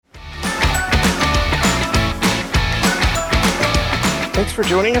Thanks for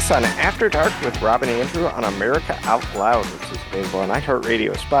joining us on After Dark with Rob and Andrew on America Out Loud, which is available on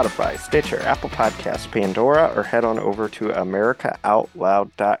iHeartRadio, Spotify, Stitcher, Apple Podcasts, Pandora, or head on over to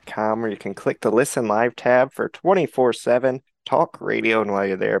AmericaOutloud.com where you can click the Listen Live tab for 24/7 talk radio. And while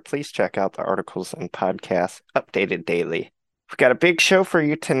you're there, please check out the articles and podcasts updated daily. We've got a big show for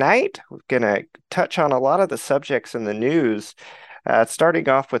you tonight. We're going to touch on a lot of the subjects in the news, starting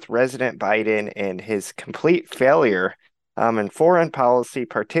off with President Biden and his complete failure in foreign policy,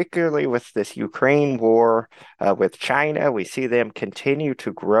 particularly with this Ukraine war with China. We see them continue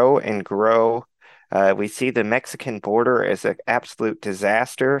to grow and grow. We see the Mexican border as an absolute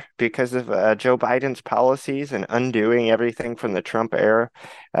disaster because of Joe Biden's policies and undoing everything from the Trump era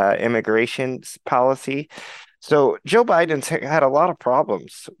immigration policy. So Joe Biden's had a lot of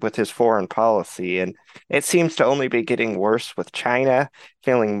problems with his foreign policy, and it seems to only be getting worse with China,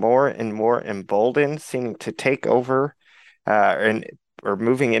 feeling more and more emboldened, seeming to take over or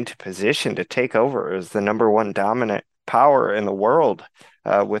moving into position to take over as the number one dominant power in the world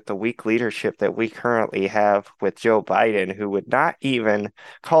with the weak leadership that we currently have with Joe Biden, who would not even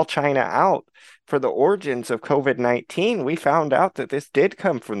call China out for the origins of COVID-19. We found out that this did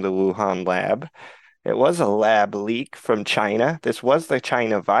come from the Wuhan lab. It was a lab leak from China. This was the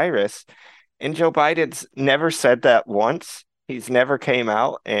China virus. And Joe Biden's never said that once. He's never came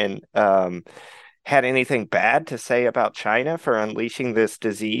out and had anything bad to say about China for unleashing this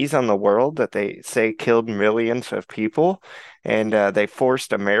disease on the world that they say killed millions of people. And they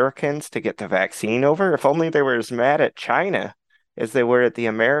forced Americans to get the vaccine over. If only they were as mad at China as they were at the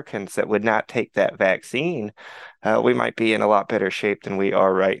Americans that would not take that vaccine, we might be in a lot better shape than we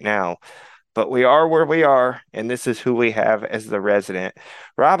are right now. But we are where we are, and this is who we have as the resident.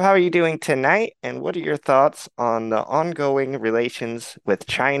 Rob, how are you doing tonight? And what are your thoughts on the ongoing relations with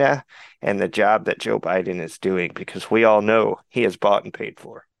China and the job that Joe Biden is doing? Because we all know he is bought and paid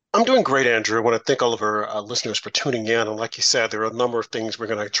for. I'm doing great, Andrew. I want to thank all of our listeners for tuning in. And like you said, there are a number of things we're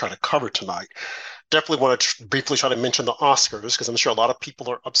going to try to cover tonight. Definitely want to briefly try to mention the Oscars, because I'm sure a lot of people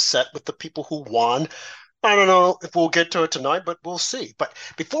are upset with the people who won. I don't know if we'll get to it tonight, but we'll see. But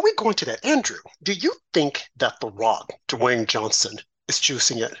before we go into that, Andrew, do you think that The Rock, Dwayne Johnson, is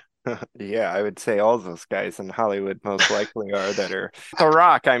juicing it? Yeah, I would say all those guys in Hollywood most likely are that are The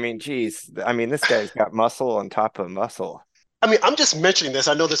Rock. I mean, geez, this guy's got muscle on top of muscle. I mean, I'm just mentioning this.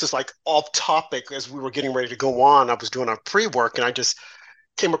 I know this is like off topic as we were getting ready to go on. I was doing our pre-work and I just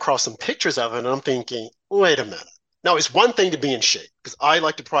came across some pictures of it and I'm thinking, wait a minute. Now, it's one thing to be in shape, because I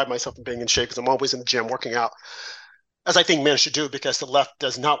like to pride myself in being in shape because I'm always in the gym working out, as I think men should do, because the left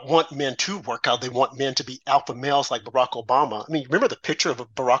does not want men to work out. They want men to be alpha males like Barack Obama. I mean, remember the picture of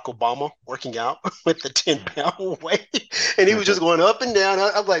Barack Obama working out with the 10-pound weight? And he was just going up and down.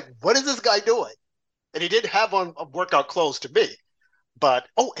 I'm like, what is this guy doing? And he didn't have on workout clothes to me. But,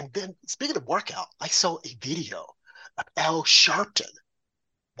 oh, and then speaking of workout, I saw a video of Al Sharpton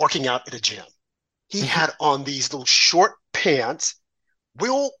working out at a gym. He had on these little short pants,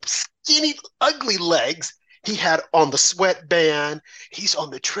 real skinny, ugly legs. He had on the sweatband. He's on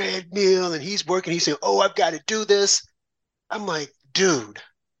the treadmill and he's working. He's saying, oh, I've got to do this. I'm like, dude,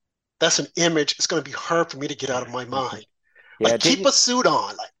 that's an image. It's going to be hard for me to get out of my mind. Yeah, like, keep a suit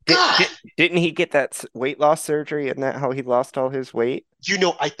on. Like, God. Didn't he get that weight loss surgery? Isn't that how he lost all his weight?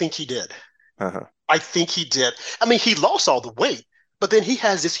 I think he did. Uh-huh. I think he did. I mean, he lost all the weight, but then he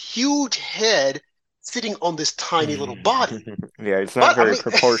has this huge head sitting on this tiny little body. Yeah, it's not very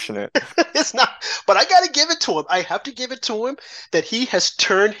proportionate. It's not, but I got to give it to him. I have to give it to him that he has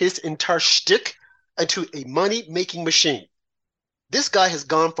turned his entire shtick into a money-making machine. This guy has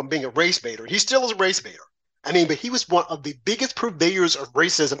gone from being a race baiter. He still is a race baiter. I mean, but he was one of the biggest purveyors of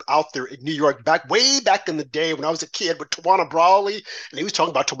racism out there in New York, way back in the day when I was a kid with Tawana Brawley, and he was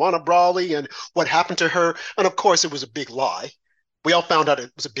talking about Tawana Brawley and what happened to her. And of course, it was a big lie. We all found out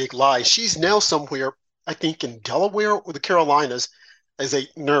it was a big lie. She's now somewhere, I think in Delaware or the Carolinas, as a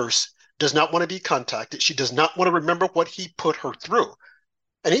nurse, does not want to be contacted. She does not want to remember what he put her through.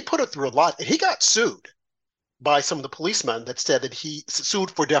 And he put her through a lot. And he got sued by some of the policemen that said that he sued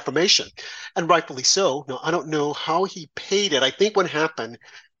for defamation. And rightfully so. Now, I don't know how he paid it. I think what happened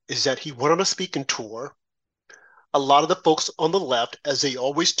is that he went on a speaking tour. A lot of the folks on the left, as they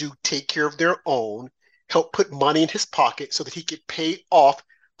always do, take care of their own, help put money in his pocket so that he could pay off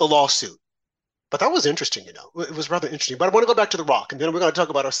the lawsuit. But that was interesting, It was rather interesting. But I want to go back to The Rock, and then we're going to talk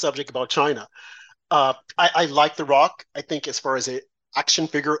about our subject about China. I like The Rock. I think as far as an action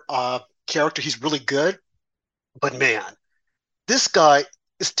figure character, he's really good. But man, this guy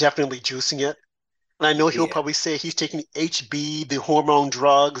is definitely juicing it. And I know he'll probably say he's taking HB, the hormone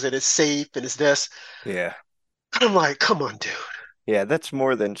drugs, and it's safe, and it's this. Yeah. And I'm like, come on, dude. Yeah, that's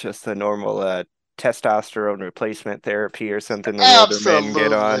more than just the normal testosterone replacement therapy or something that older men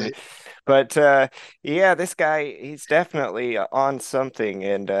get on. Absolutely. But yeah, this guy, he's definitely on something,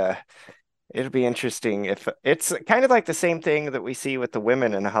 and it'll be interesting if it's kind of like the same thing that we see with the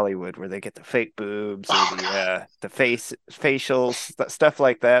women in Hollywood, where they get the fake boobs or Oh God. the facials, stuff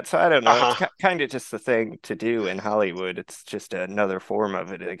like that. So I don't know. It's Uh-huh. kind of just the thing to do in Hollywood. It's just another form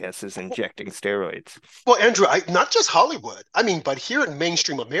of it, I guess, is injecting steroids. Well, Andrew, not just Hollywood. I mean, but here in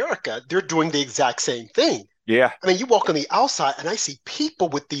mainstream America, they're doing the exact same thing. Yeah. I mean, you walk on the outside and I see people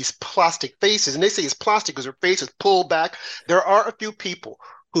with these plastic faces, and they say it's plastic because their face is pulled back. There are a few people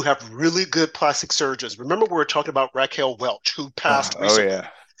who have really good plastic surgeons. Remember, we were talking about Raquel Welch, who passed Oh recently. yeah.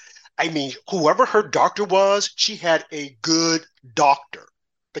 I mean, whoever her doctor was, she had a good doctor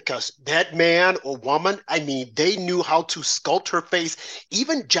because that man or woman, I mean, they knew how to sculpt her face.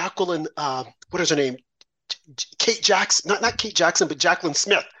 Even Jacqueline, what is her name? Kate Jackson, not Kate Jackson, but Jacqueline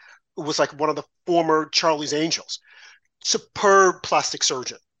Smith, who was like one of the former Charlie's Angels. Superb plastic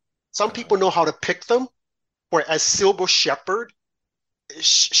surgeon. Some people know how to pick them, whereas Silver Shepherd,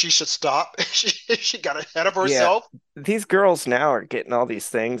 she should stop. She got ahead of Yeah, herself. these girls now are getting all these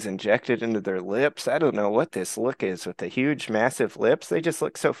things injected into their lips. I don't know what this look is with the huge, massive lips. They just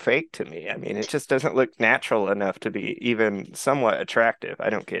look so fake to me. I mean, it just doesn't look natural enough to be even somewhat attractive. I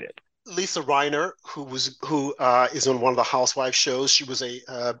don't get it. Lisa Reiner, who is on one of the Housewives shows, she was a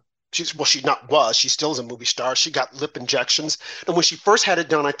she's well, she not was, she still is a movie star. She got lip injections, and when she first had it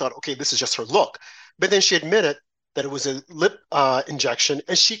done, I thought, okay, this is just her look. But then she admitted that it was a lip injection,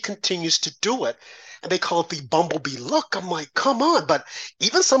 and she continues to do it. And they call it the bumblebee look. I'm like, come on! But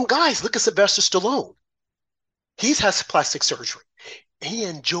even some guys, look at Sylvester Stallone. He's has plastic surgery,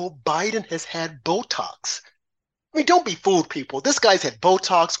 and Joe Biden has had Botox. I mean, don't be fooled, people. This guy's had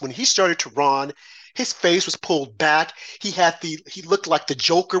Botox when he started to run. His face was pulled back. He looked like the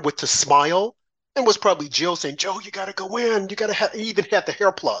Joker with the smile, and was probably Jill saying, "Joe, you got to go in. You got to have." He even had the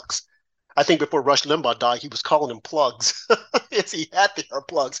hair plugs. I think before Rush Limbaugh died, he was calling them plugs. Yes, he had the hair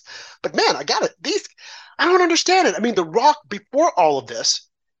plugs. But man, I got it. These, I don't understand it. I mean, The Rock before all of this,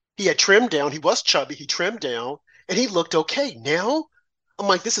 he had trimmed down. He was chubby. He trimmed down, and he looked okay. Now, I'm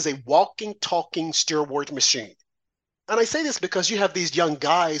like, this is a walking, talking steroid machine. And I say this because you have these young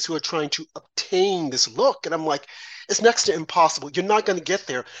guys who are trying to obtain this look. And I'm like, it's next to impossible. You're not going to get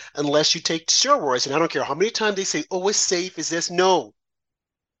there unless you take steroids. And I don't care how many times they say, oh, it's safe. Is this? No,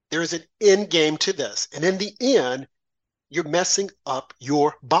 there is an end game to this. And in the end, you're messing up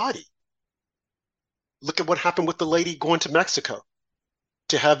your body. Look at what happened with the lady going to Mexico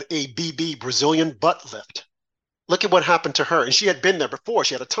to have a BB, Brazilian butt lift. Look at what happened to her. And she had been there before.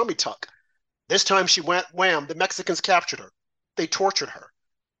 She had a tummy tuck. This time she went wham, the Mexicans captured her. They tortured her.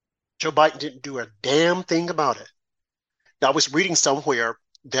 Joe Biden didn't do a damn thing about it. Now, I was reading somewhere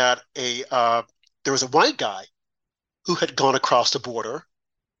that a there was a white guy who had gone across the border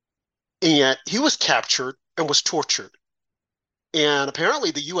and he was captured and was tortured. And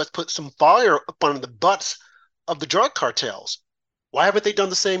apparently the U.S. put some fire up on the butts of the drug cartels. Why haven't they done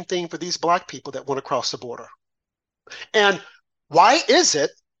the same thing for these black people that went across the border? And why is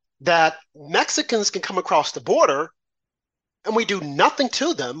it that Mexicans can come across the border and we do nothing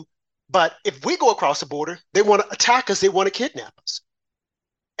to them. But if we go across the border, they want to attack us, they want to kidnap us.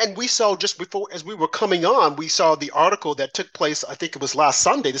 And we saw just before, as we were coming on, we saw the article that took place, I think it was last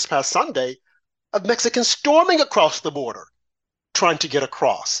Sunday, this past Sunday, of Mexicans storming across the border, trying to get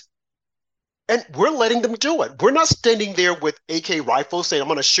across. And we're letting them do it. We're not standing there with AK rifles saying, I'm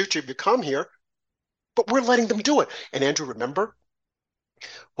going to shoot you if you come here, but we're letting them do it. And Andrew, remember,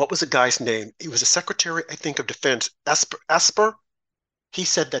 what was the guy's name? He was a secretary, I think, of defense, Esper. He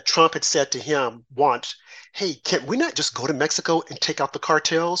said that Trump had said to him once, hey, can't we not just go to Mexico and take out the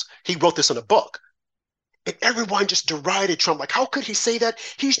cartels? He wrote this in a book. And everyone just derided Trump. Like, how could he say that?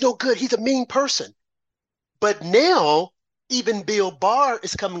 He's no good. He's a mean person. But now, even Bill Barr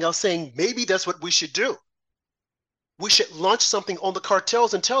is coming out saying maybe that's what we should do. We should launch something on the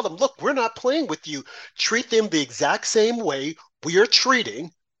cartels and tell them, look, we're not playing with you. Treat them the exact same way we are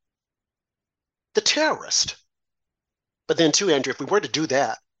treating the terrorist. But then, too, Andrew, if we were to do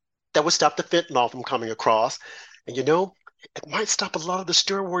that, that would stop the fentanyl from coming across. And it might stop a lot of the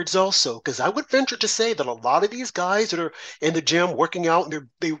steroids also, because I would venture to say that a lot of these guys that are in the gym working out, and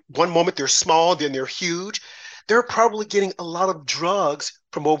they one moment they're small, then they're huge, they're probably getting a lot of drugs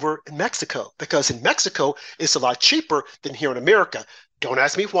from over in Mexico, because in Mexico it's a lot cheaper than here in America. Don't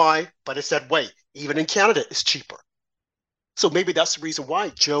ask me why, but it's that way. Even in Canada, it's cheaper. So maybe that's the reason why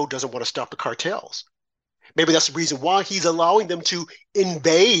Joe doesn't want to stop the cartels. Maybe that's the reason why he's allowing them to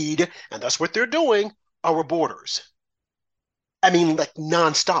invade, and that's what they're doing, our borders. I mean, like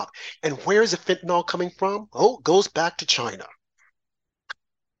nonstop. And where is the fentanyl coming from? Oh, it goes back to China.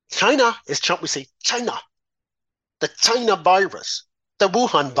 China, as Trump would say, China, the China virus, the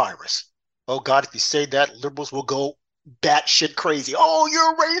Wuhan virus. Oh God, if you say that, liberals will go batshit crazy. Oh,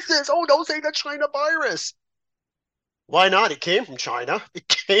 you're racist. Oh, don't say the China virus. Why not? It came from China. It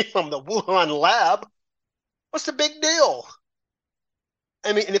came from the Wuhan lab. What's the big deal?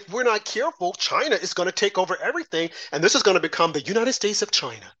 I mean, and if we're not careful, China is going to take over everything, and this is going to become the United States of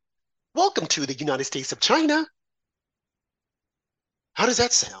China. Welcome to the United States of China. How does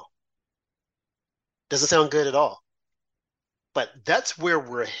that sound? Doesn't sound good at all. But that's where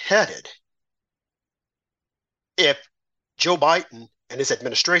we're headed if Joe Biden and his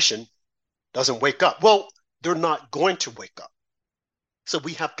administration doesn't wake up. Well, they're not going to wake up. So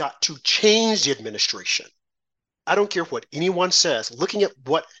we have got to change the administration. I don't care what anyone says, looking at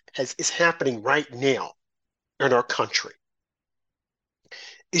what is happening right now in our country.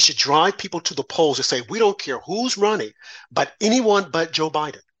 It should drive people to the polls to say, we don't care who's running, but anyone but Joe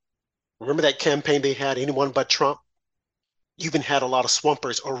Biden. Remember that campaign they had, anyone but Trump? You even had a lot of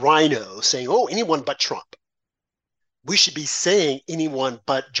swampers or rhinos saying, oh, anyone but Trump. We should be saying anyone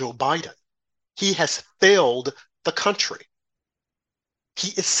but Joe Biden. He has failed the country. He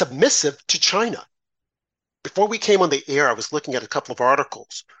is submissive to China. Before we came on the air, I was looking at a couple of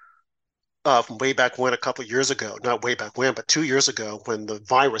articles from way back when, a couple of years ago, not way back when, but 2 years ago when the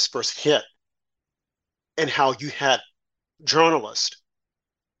virus first hit, and how you had journalists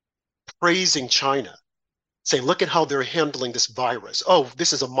praising China, saying, look at how they're handling this virus. Oh,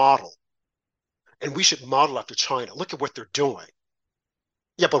 this is a model. And we should model after China. Look at what they're doing.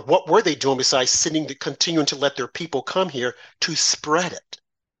 Yeah, but what were they doing besides continuing to let their people come here to spread it?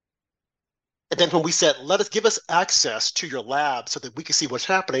 And then when we said, give us access to your lab so that we can see what's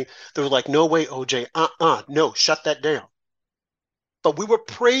happening, they were like, no way, OJ, no, shut that down. But we were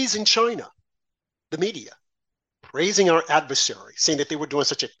praising China, the media, praising our adversary, saying that they were doing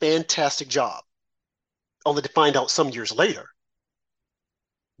such a fantastic job, only to find out some years later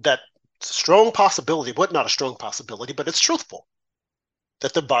that it's a strong possibility, well, not a strong possibility, but it's truthful,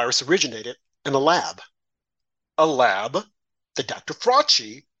 that the virus originated in a lab that Dr.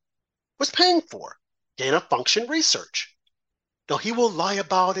 Fauci was paying for, gain of function research. Now, he will lie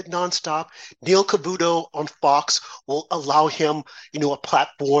about it nonstop. Neil Cavuto on Fox will allow him, a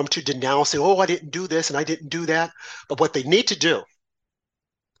platform to denounce, say, oh, I didn't do this and I didn't do that. But what they need to do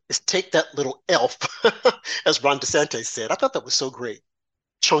is take that little elf, as Ron DeSantis said. I thought that was so great.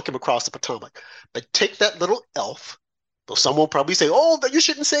 Chunk him across the Potomac. But take that little elf, though someone will probably say, oh, you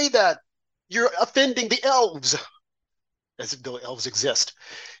shouldn't say that. You're offending the elves, as if though elves exist.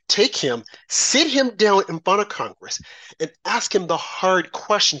 Take him, sit him down in front of Congress, and ask him the hard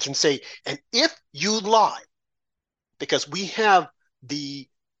questions and say, and if you lie, because we have the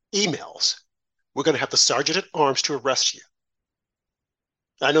emails, we're going to have the sergeant at arms to arrest you.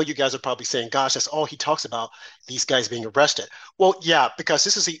 I know you guys are probably saying, gosh, that's all he talks about, these guys being arrested. Well, yeah, because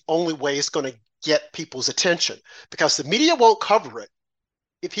this is the only way it's going to get people's attention, because the media won't cover it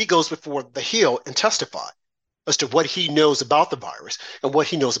if he goes before the Hill and testify as to what he knows about the virus and what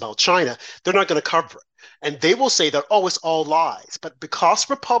he knows about China. They're not going to cover it. And they will say that, oh, it's all lies. But because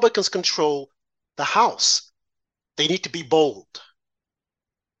Republicans control the House, they need to be bold.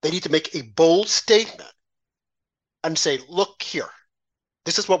 They need to make a bold statement and say, look here,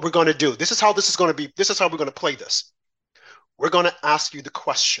 this is what we're going to do. This is how this is going to be. This is how we're going to play this. We're going to ask you the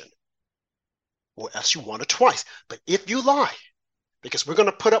question. We'll ask you once or twice. But if you lie, because we're going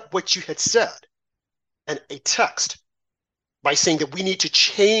to put up what you had said, and a text by saying that we need to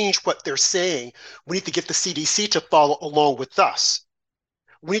change what they're saying. We need to get the CDC to follow along with us.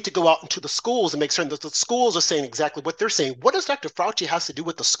 We need to go out into the schools and make certain that the schools are saying exactly what they're saying. What does Dr. Fauci has to do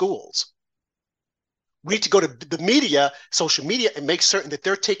with the schools? We need to go to the media, social media, and make certain that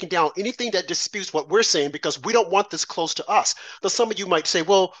they're taking down anything that disputes what we're saying, because we don't want this close to us. Now, some of you might say,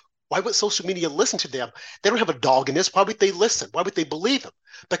 well, why would social media listen to them? They don't have a dog in this. Why would they listen? Why would they believe him?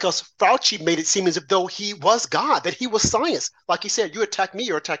 Because Fauci made it seem as if though he was God, that he was science. Like he said, you attack me,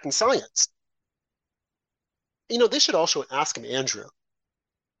 you're attacking science. They should also ask him, Andrew,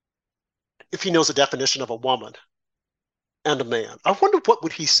 if he knows the definition of a woman and a man. I wonder what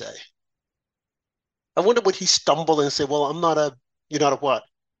would he say? I wonder would he stumble and say, well, you're not a what?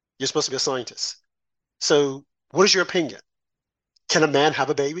 You're supposed to be a scientist. So what is your opinion? Can a man have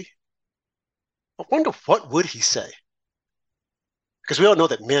a baby? I wonder what would he say? Because we all know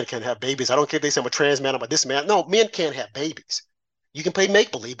that men can't have babies. I don't care if they say I'm a trans man, I'm a this man. No, men can't have babies. You can play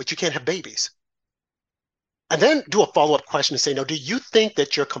make-believe, but you can't have babies. And then do a follow-up question and say, now, do you think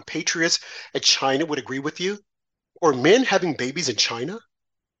that your compatriots in China would agree with you? or men having babies in China.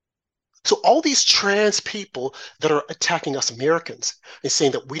 So all these trans people that are attacking us Americans and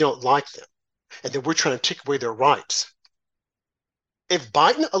saying that we don't like them and that we're trying to take away their rights. If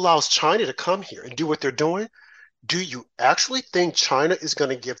Biden allows China to come here and do what they're doing, do you actually think China is going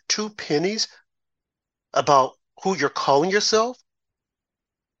to give two pennies about who you're calling yourself?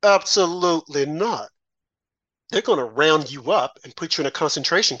 Absolutely not. They're going to round you up and put you in a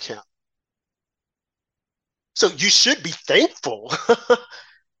concentration camp. So you should be thankful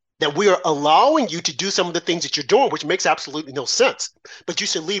that we are allowing you to do some of the things that you're doing, which makes absolutely no sense. But you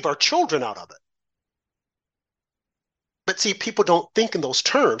should leave our children out of it. But see, people don't think in those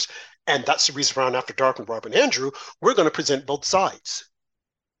terms. And that's the reason around After Dark with Rob and Andrew, we're going to present both sides.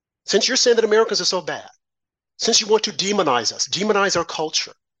 Since you're saying that Americans are so bad, since you want to demonize us, demonize our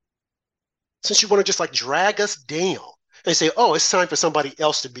culture, since you want to just like drag us down and say, oh, it's time for somebody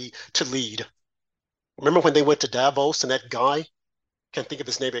else to lead. Remember when they went to Davos and that guy, can't think of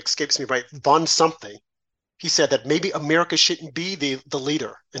his name, it escapes me right, Von something, he said that maybe America shouldn't be the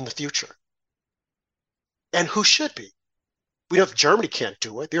leader in the future. And who should be? We know Germany can't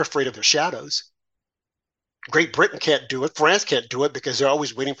do it. They're afraid of their shadows. Great Britain can't do it. France can't do it because they're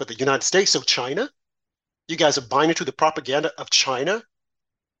always waiting for the United States. So China, you guys are buying into the propaganda of China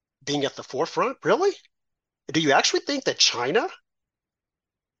being at the forefront? Really? Do you actually think that China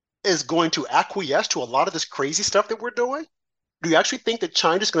is going to acquiesce to a lot of this crazy stuff that we're doing? Do you actually think that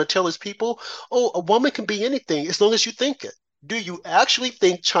China is going to tell its people, oh, a woman can be anything as long as you think it? Do you actually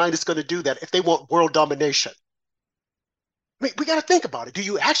think China is going to do that if they want world domination? I mean, we got to think about it. Do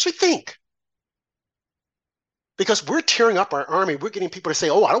you actually think? Because we're tearing up our army. We're getting people to say,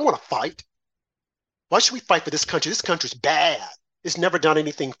 oh, I don't want to fight. Why should we fight for this country? This country's bad. It's never done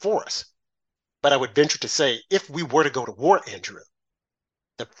anything for us. But I would venture to say, if we were to go to war, Andrew,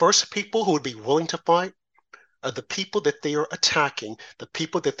 the first people who would be willing to fight are the people that they are attacking, the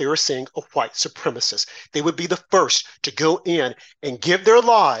people that they are saying are white supremacists. They would be the first to go in and give their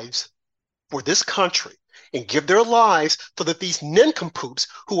lives for this country and give their lives so that these nincompoops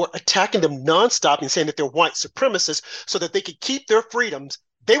who are attacking them nonstop and saying that they're white supremacists so that they could keep their freedoms,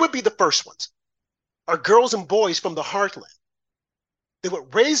 they would be the first ones. Our girls and boys from the heartland, they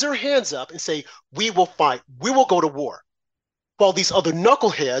would raise their hands up and say, we will fight, we will go to war, while these other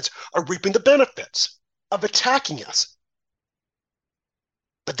knuckleheads are reaping the benefits of attacking us.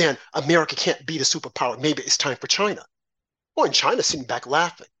 But then America can't be the superpower. Maybe it's time for China. Well, and China's sitting back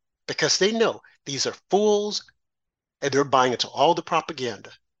laughing because they know these are fools and they're buying into all the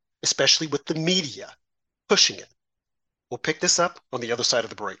propaganda, especially with the media pushing it. We'll pick this up on the other side of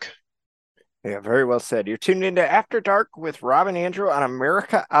the break. Yeah, very well said. You're tuned into After Dark with Rob and Andrew on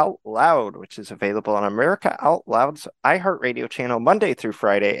America Out Loud, which is available on America Out Loud's iHeartRadio channel Monday through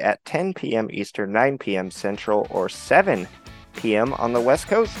Friday at 10 p.m. Eastern, 9 p.m. Central, or 7 p.m. on the West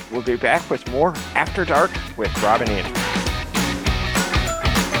Coast. We'll be back with more After Dark with Rob and Andrew.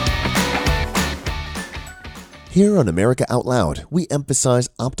 Here on America Out Loud, we emphasize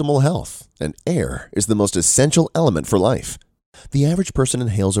optimal health, and air is the most essential element for life. The average person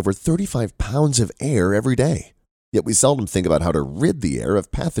inhales over 35 pounds of air every day, yet we seldom think about how to rid the air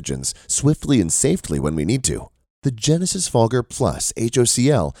of pathogens swiftly and safely when we need to. The Genesis Fogger Plus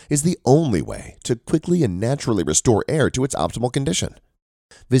HOCl is the only way to quickly and naturally restore air to its optimal condition.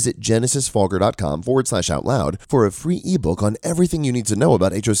 Visit genesisfogger.com/outloud for a free ebook on everything you need to know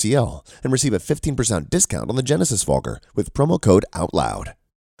about HOCl and receive a 15% discount on the Genesis Fogger with promo code OUTLOUD.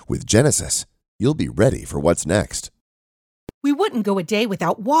 With Genesis, you'll be ready for what's next. We wouldn't go a day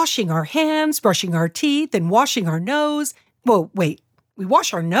without washing our hands, brushing our teeth, and washing our nose. Whoa, wait, we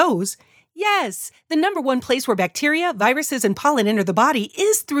wash our nose? Yes, the number one place where bacteria, viruses, and pollen enter the body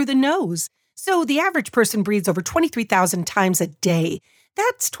is through the nose. So the average person breathes over 23,000 times a day.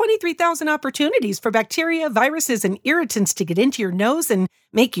 That's 23,000 opportunities for bacteria, viruses, and irritants to get into your nose and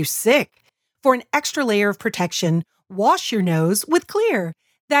make you sick. For an extra layer of protection, wash your nose with Xlear.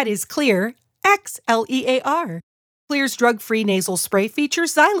 That is Xlear, Xlear. Xlear's drug-free nasal spray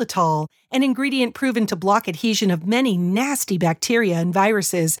features xylitol, an ingredient proven to block adhesion of many nasty bacteria and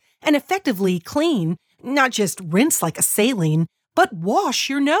viruses and effectively clean, not just rinse like a saline, but wash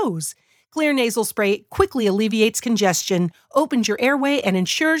your nose. Xlear nasal spray quickly alleviates congestion, opens your airway, and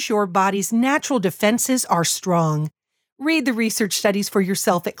ensures your body's natural defenses are strong. Read the research studies for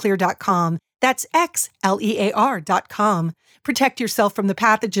yourself at Xlear.com. That's Xlear.com. Protect yourself from the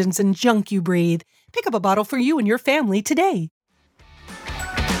pathogens and junk you breathe. Pick up a bottle for you and your family today.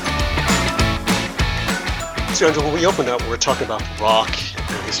 So, Andrew, when we opened up, we were talking about rock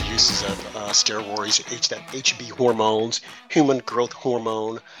and his uses of steroids, HB hormones, human growth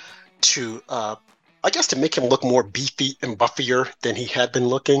hormone, to I guess to make him look more beefy and buffier than he had been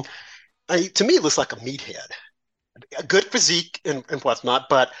looking. To me, it looks like a meathead. A good physique and whatnot,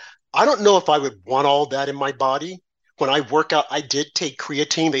 but I don't know if I would want all that in my body. When I work out, I did take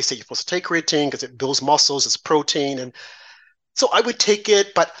creatine. They say you're supposed to take creatine because it builds muscles, it's protein. And so I would take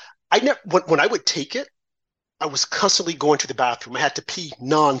it, but I never, when I would take it, I was constantly going to the bathroom. I had to pee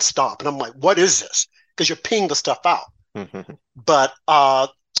nonstop. And I'm like, what is this? Because you're peeing the stuff out. But I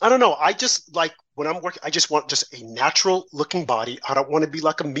don't know. I just like when I'm working, I just want just a natural looking body. I don't want to be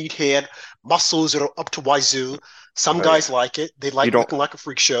like a meathead, muscles that are up to wazoo. Some Oh, guys yeah. like it. They You like don't looking like a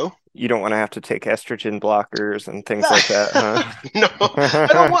freak show. you don't want to have to take estrogen blockers and things like that, No,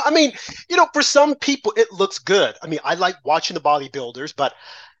 I don't huh? want, I mean, for some people it looks good. I mean, I like watching the bodybuilders, but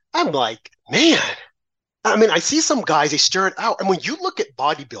I'm like, man, I mean, I see some guys, they stir it out. And when you look at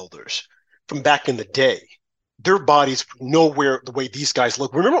bodybuilders from back in the day, their bodies nowhere the way these guys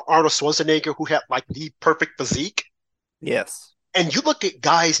look. Remember Arnold Schwarzenegger, who had like the perfect physique? Yes. And you look at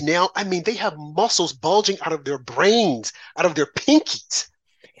guys now, I mean, they have muscles bulging out of their brains, out of their pinkies.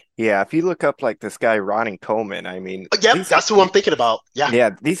 Yeah, if you look up like this guy Ronnie Coleman, I mean, Yep, that's who I'm thinking about. Yeah. yeah,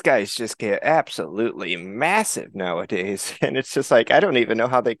 these guys just get absolutely massive nowadays. And it's just like I don't even know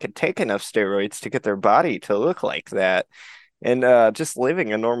how they could take enough steroids to get their body to look like that. And just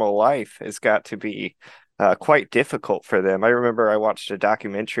living a normal life has got to be quite difficult for them. I remember I watched a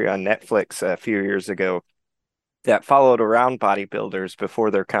documentary on Netflix a few years ago that followed around bodybuilders before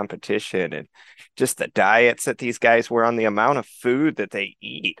their competition and just the diets that these guys were on, the amount of food that they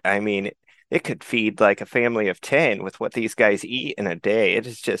eat. I mean, it could feed like a family of 10 with what these guys eat in a day. It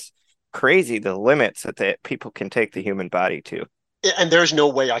is just crazy the limits that people can take the human body to. And there's no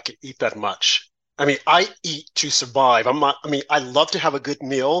way I could eat that much. I mean, I eat to survive. I'm not, I mean, I love to have a good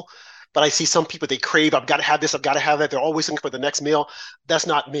meal, but I see some people, they crave, I've got to have this, I've got to have that. They're always looking for the next meal. That's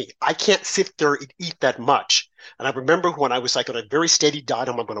not me. I can't sit there and eat that much. And I remember when I was like on a very steady diet,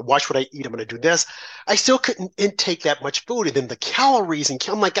 I'm going to watch what I eat, I'm going to do this. I still couldn't intake that much food. And then the calories, and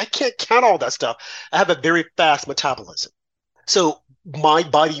I'm like, I can't count all that stuff. I have a very fast metabolism. So my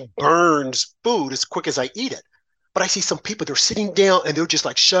body burns food as quick as I eat it. But I see some people, they're sitting down and they're just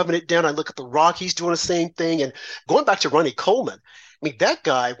like shoving it down. I look at The Rock, he's doing the same thing. And going back to Ronnie Coleman, I mean, that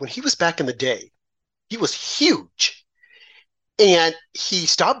guy, when he was back in the day, he was huge. And he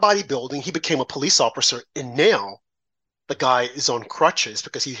stopped bodybuilding. He became a police officer. And now the guy is on crutches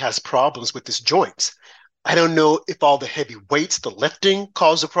because he has problems with his joints. I don't know if all the heavy weights, the lifting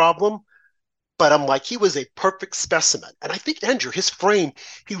caused a problem, but I'm like, he was a perfect specimen. And I think Andrew, his frame,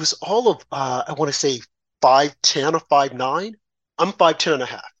 he was all of, I want to say 5'10" or 5'9". I'm 5'10" and a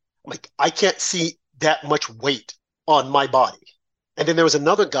half. Like, I can't see that much weight on my body. And then there was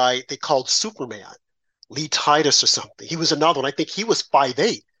another guy they called Superman, Lee Titus or something. He was another one. I think he was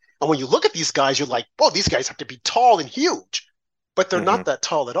 5'8". And when you look at these guys, you're like, whoa, these guys have to be tall and huge. But they're Mhm. not that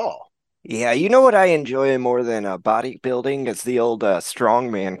tall at all. Yeah, you know what I enjoy more than bodybuilding is the old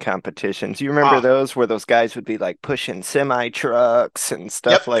strongman competitions. You remember Ah, those where those guys would be like pushing semi trucks and yep.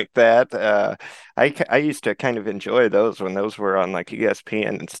 stuff like that? I used to kind of enjoy those when those were on like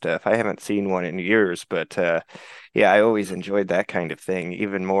ESPN and stuff. I haven't seen one in years, but yeah, I always enjoyed that kind of thing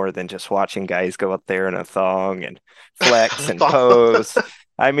even more than just watching guys go up there in a thong and flex and pose.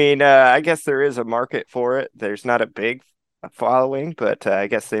 I mean, I guess there is a market for it. There's not a big following, but I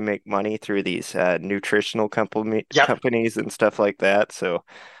guess they make money through these nutritional Yep. companies and stuff like that. So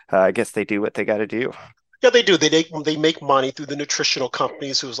I guess they do what they got to do. Yeah, they do. They make money through the nutritional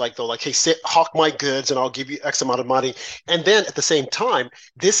companies who's like they're like, hey, sit, hawk my goods, and I'll give you X amount of money. And then at the same time,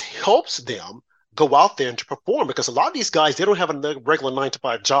 this helps them go out there and to perform because a lot of these guys they don't have a regular 9 to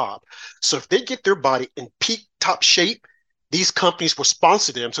 5 job. So if they get their body in peak top shape, these companies will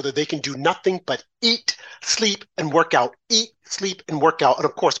sponsor them so that they can do nothing but eat, sleep, and work out. Eat, sleep, and work out, and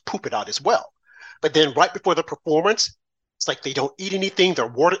of course poop it out as well. But then right before the performance, it's like they don't eat anything. Their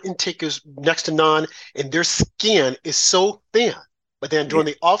water intake is next to none, and their skin is so thin. But then Yeah. during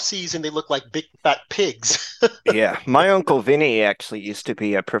the off season, they look like big fat pigs. Yeah, my uncle Vinny actually used to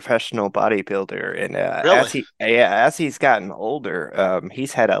be a professional bodybuilder, and Really? as he's gotten older,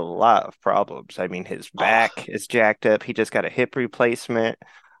 he's had a lot of problems. I mean, his Ah, back is jacked up. He just got a hip replacement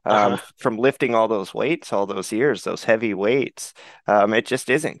uh-huh. from lifting all those weights all those years, those heavy weights. It just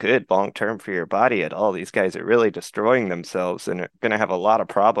isn't good long term for your body at all. These guys are really destroying themselves and are going to have a lot of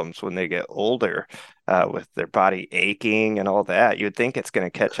problems when they get older, with their body aching and all that. You'd think it's going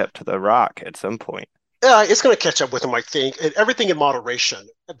to catch up to The Rock at some point. Yeah, it's going to catch up with him, I think, and everything in moderation.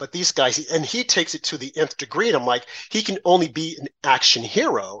 But these guys, and he takes it to the nth degree. And I'm like, he can only be an action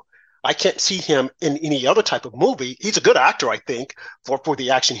hero. I can't see him in any other type of movie. He's a good actor, I think, for the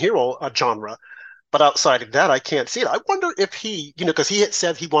action hero genre. But outside of that, I can't see it. I wonder if he, because he had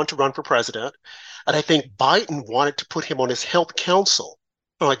said he wanted to run for president, and I think Biden wanted to put him on his health council.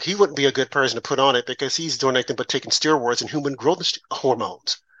 Like he wouldn't be a good person to put on it because he's doing anything but taking steroids and human growth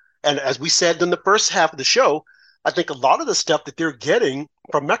hormones. And as we said in the first half of the show, I think a lot of the stuff that they're getting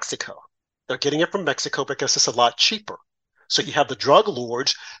from Mexico, they're getting it from Mexico because it's a lot cheaper. So you have the drug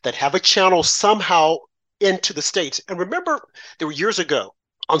lords that have a channel somehow into the States. And remember, there were years ago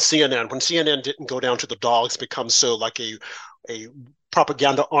on CNN, when CNN didn't go down to the dogs, become so like a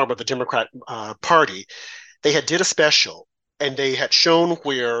propaganda arm of the Democrat Party, they had did a special and they had shown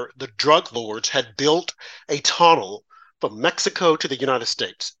where the drug lords had built a tunnel from Mexico to the United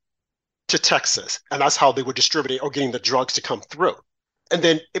States, to Texas. And that's how they were distributing or getting the drugs to come through. And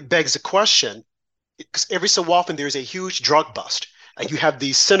then it begs the question, because every so often there's a huge drug bust, and you have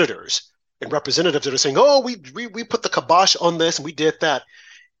these senators and representatives that are saying, "Oh, we put the kibosh on this and we did that."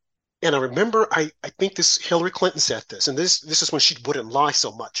 And I remember, I think this Hillary Clinton said this, and this is when she wouldn't lie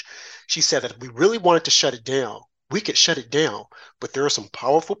so much. She said that if we really wanted to shut it down, we could shut it down, but there are some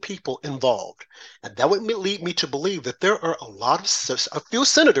powerful people involved, and that would lead me to believe that there are a few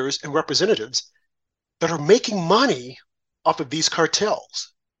senators and representatives that are making money off of these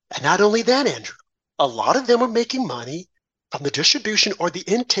cartels. And not only that, Andrew, a lot of them are making money from the distribution or the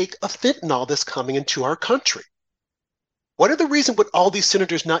intake of fentanyl that's coming into our country. What are the reasons would all these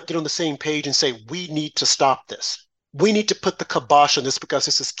senators not get on the same page and say, we need to stop this? We need to put the kibosh on this because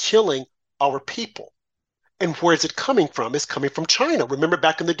this is killing our people. And where is it coming from? It's coming from China. Remember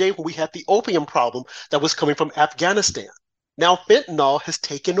back in the day when we had the opium problem that was coming from Afghanistan. Now fentanyl has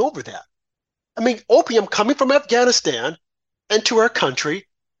taken over that. I mean, opium coming from Afghanistan into our country,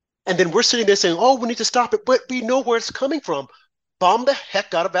 and then we're sitting there saying, oh, we need to stop it, but we know where it's coming from. Bomb the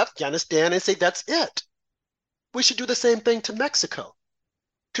heck out of Afghanistan and say that's it. We should do the same thing to Mexico,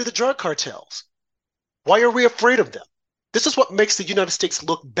 to the drug cartels. Why are we afraid of them? This is what makes the United States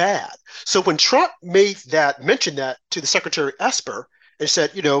look bad. So when Trump mentioned that to the Secretary Esper and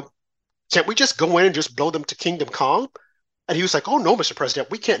said, can't we just go in and just blow them to Kingdom Come? And he was like, oh, no, Mr. President,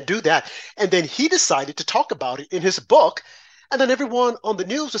 we can't do that. And then he decided to talk about it in his book. And then everyone on the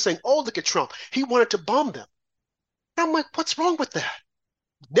news was saying, oh, look at Trump. He wanted to bomb them. And I'm like, what's wrong with that?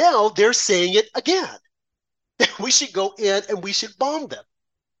 Now they're saying it again. We should go in and we should bomb them.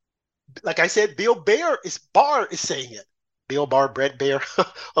 Like I said, Bill Barr is saying it. Bill Barr, Brett Bear, I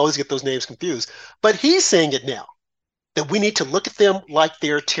always get those names confused. But he's saying it now, that we need to look at them like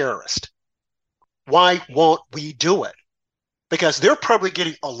they're terrorists. Why won't we do it? Because they're probably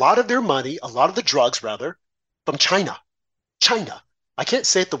getting a lot of their money, a lot of the drugs rather, from China. China. I can't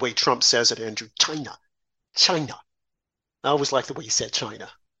say it the way Trump says it, Andrew. China. China. I always like the way he said China.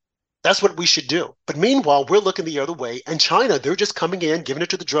 That's what we should do. But meanwhile, we're looking the other way. And China, they're just coming in, giving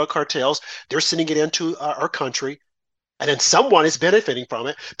it to the drug cartels. They're sending it into our country. And then someone is benefiting from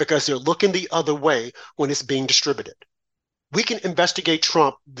it because they're looking the other way when it's being distributed. We can investigate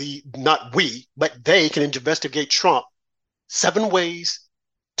Trump, not we, but they can investigate Trump 7 ways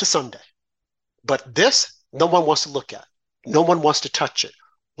to Sunday. But this, no one wants to look at. No one wants to touch it.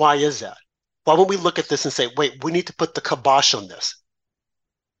 Why is that? Why won't we look at this and say, wait, we need to put the kibosh on this?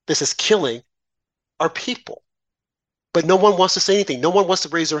 This is killing our people. But no one wants to say anything. No one wants to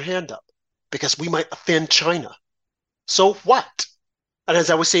raise their hand up because we might offend China. So what? And as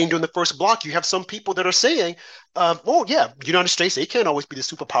I was saying during the first block, you have some people that are saying, oh, yeah, the United States, they can't always be the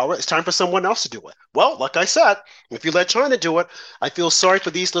superpower. It's time for someone else to do it. Well, like I said, if you let China do it, I feel sorry for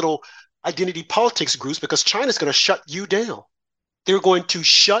these little identity politics groups because China's going to shut you down. They're going to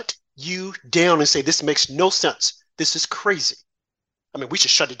shut you down and say, this makes no sense. This is crazy. I mean, we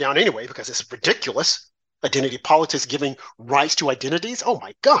should shut it down anyway because it's ridiculous. Identity politics giving rights to identities. Oh,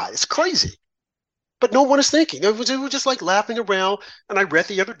 my God, it's crazy. But no one is thinking. It was just like laughing around. And I read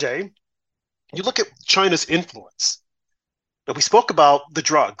the other day, you look at China's influence. Now, we spoke about the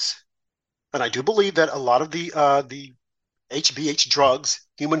drugs. And I do believe that a lot of the HBH drugs,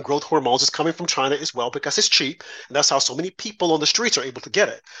 human growth hormones, is coming from China as well because it's cheap. And that's how so many people on the streets are able to get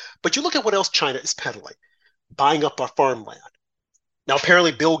it. But you look at what else China is peddling, buying up our farmland. Now,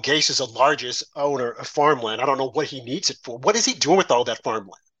 apparently, Bill Gates is the largest owner of farmland. I don't know what he needs it for. What is he doing with all that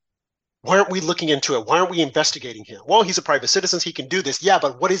farmland? Why aren't we looking into it? Why aren't we investigating him? Well, he's a private citizen. He can do this. Yeah,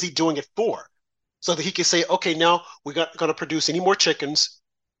 but what is he doing it for? So that he can say, okay, now we're not going to produce any more chickens,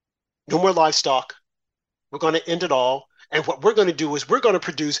 no more livestock. We're going to end it all. And what we're going to do is we're going to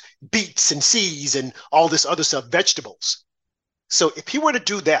produce beets and seeds and all this other stuff, vegetables. So if he were to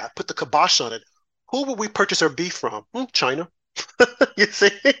do that, put the kibosh on it, who will we purchase our beef from? China. You see,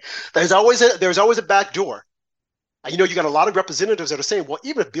 there's always a back door. You know, you got a lot of representatives that are saying, well,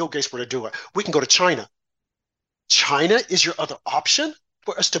 even if Bill Gates were to do it, we can go to China. China is your other option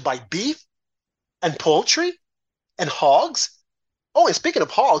for us to buy beef and poultry and hogs? Oh, and speaking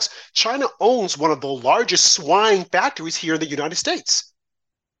of hogs, China owns one of the largest swine factories here in the United States.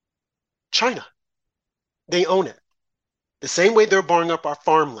 China. They own it. The same way they're buying up our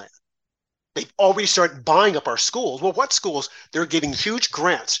farmland. They've already started buying up our schools. Well, what schools? They're giving huge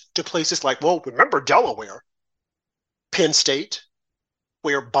grants to places like, well, remember Delaware, Penn State,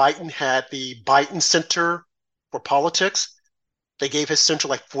 where Biden had the Biden Center for Politics. They gave his center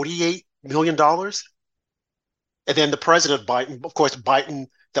like $48 million. And then the president, Biden, of course, Biden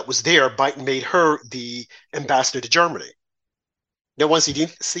that was there, Biden made her the ambassador to Germany. No one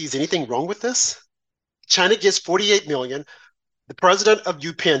sees anything wrong with this. China gets 48 million. The president of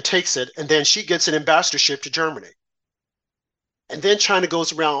UPenn takes it, and then she gets an ambassadorship to Germany. And then China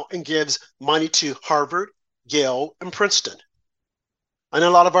goes around and gives money to Harvard, Yale, and Princeton, and a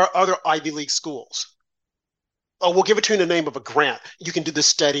lot of our other Ivy League schools. Oh, we'll give it to you in the name of a grant. You can do this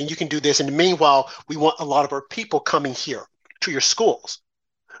study, and you can do this. And meanwhile, we want a lot of our people coming here to your schools.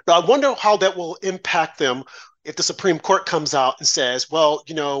 Now, I wonder how that will impact them if the Supreme Court comes out and says, well,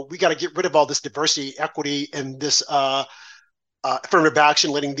 you know, we got to get rid of all this diversity, equity, and this affirmative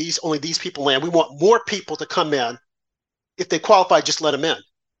action, letting only these people in. We want more people to come in. If they qualify, just let them in.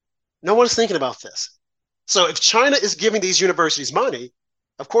 No one's thinking about this. So if China is giving these universities money,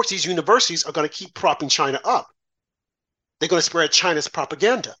 of course, these universities are going to keep propping China up. They're going to spread China's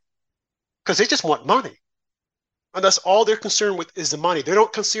propaganda because they just want money. And that's all they're concerned with is the money. They're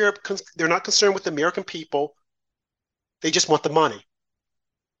not concerned with the American people. They just want the money.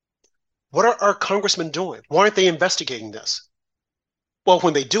 What are our congressmen doing? Why aren't they investigating this? Well,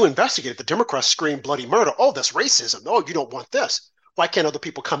 when they do investigate it, the Democrats scream bloody murder. Oh, that's racism. Oh, you don't want this. Why can't other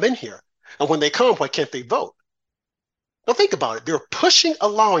people come in here? And when they come, why can't they vote? Now think about it. They're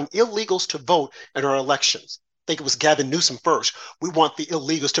allowing illegals to vote in our elections. I think it was Gavin Newsom first. We want the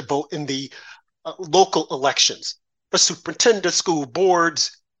illegals to vote in the local elections for superintendent, school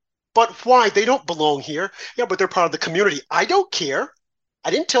boards. But why? They don't belong here. Yeah, but they're part of the community. I don't care.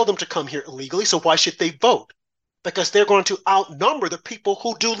 I didn't tell them to come here illegally, so why should they vote? Because they're going to outnumber the people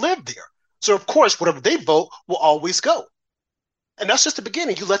who do live there. So, of course, whatever they vote will always go. And that's just the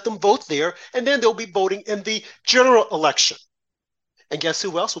beginning. You let them vote there, and then they'll be voting in the general election. And guess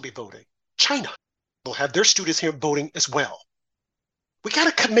who else will be voting? China. They'll have their students here voting as well. We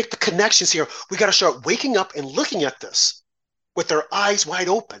got to make the connections here. We got to start waking up and looking at this with our eyes wide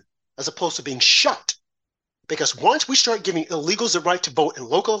open as opposed to being shut. Because once we start giving illegals the right to vote in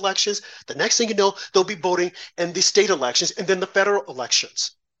local elections, the next thing you know, they'll be voting in the state elections and then the federal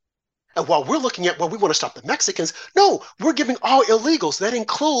elections. And while we're looking at, well, we want to stop the Mexicans, no, we're giving all illegals. That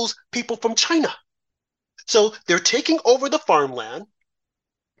includes people from China. So they're taking over the farmland.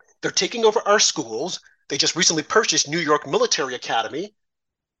 They're taking over our schools. They just recently purchased New York Military Academy.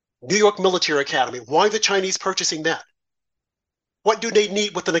 New York Military Academy. Why are the Chinese purchasing that? What do they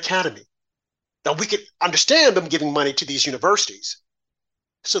need with an academy? Now, we could understand them giving money to these universities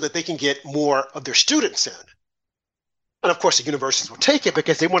so that they can get more of their students in. And of course, the universities will take it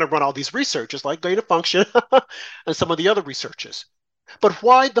because they want to run all these researches like gain of function and some of the other researches. But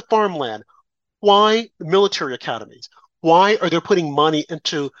why the farmland? Why the military academies? Why are they putting money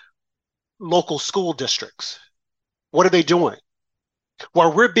into local school districts? What are they doing?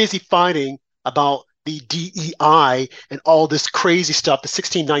 While we're busy fighting about the DEI and all this crazy stuff, the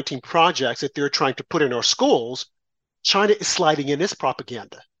 1619 projects that they're trying to put in our schools, China is sliding in its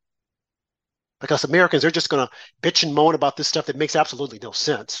propaganda. Because Americans are just going to bitch and moan about this stuff that makes absolutely no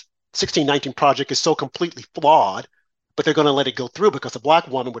sense. 1619 project is so completely flawed, but they're going to let it go through because a black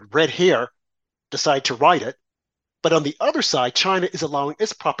woman with red hair decided to write it. But on the other side, China is allowing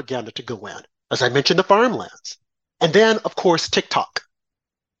its propaganda to go in. As I mentioned, the farmlands. And then, of course, TikTok.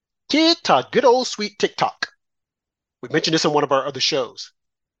 TikTok, good old sweet TikTok. We mentioned this in one of our other shows.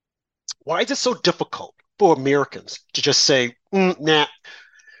 Why is it so difficult for Americans to just say, nah,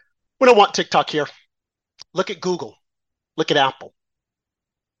 we don't want TikTok here. Look at Google. Look at Apple.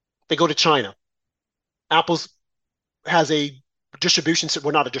 They go to China. Apple's has a distribution,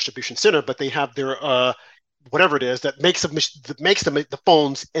 well, not a distribution center, but they have their, whatever it is, that makes them the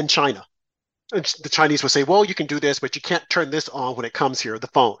phones in China. And the Chinese will say, well, you can do this, but you can't turn this on when it comes here, the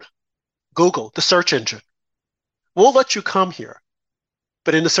phone. Google, the search engine. We'll let you come here.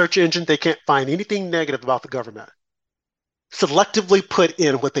 But in the search engine, they can't find anything negative about the government. Selectively put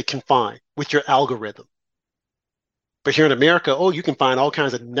in what they can find with your algorithm. But here in America, oh, you can find all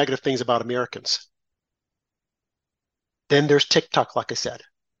kinds of negative things about Americans. Then there's TikTok, like I said.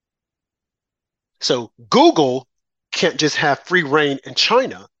 So Google can't just have free reign in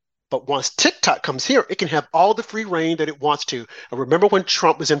China. But once TikTok comes here, it can have all the free reign that it wants to. And remember when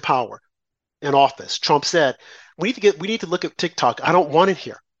Trump was in power, in office, Trump said, we need to look at TikTok. I don't want it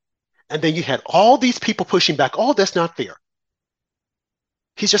here. And then you had all these people pushing back. Oh, that's not fair.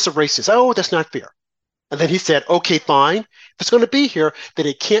 He's just a racist. Oh, that's not fair. And then he said, okay, fine. If it's going to be here, then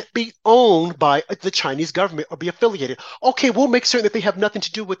it can't be owned by the Chinese government or be affiliated. Okay, we'll make certain that they have nothing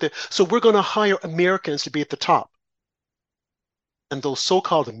to do with it. So we're going to hire Americans to be at the top. And those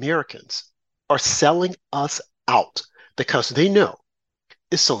so-called Americans are selling us out because they know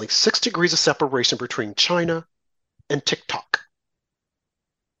it's only 6 degrees of separation between China and TikTok.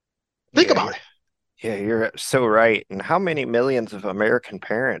 Think about it. Yeah, you're so right. And how many millions of American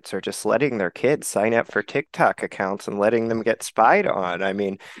parents are just letting their kids sign up for TikTok accounts and letting them get spied on? I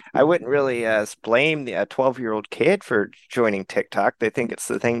mean, I wouldn't really blame the 12-year-old kid for joining TikTok. They think it's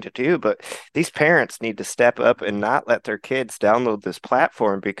the thing to do, but these parents need to step up and not let their kids download this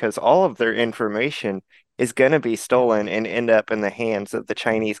platform because all of their information is going to be stolen and end up in the hands of the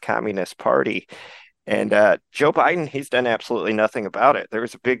Chinese Communist Party. And Joe Biden, he's done absolutely nothing about it. There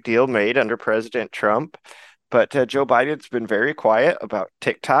was a big deal made under President Trump, but Joe Biden's been very quiet about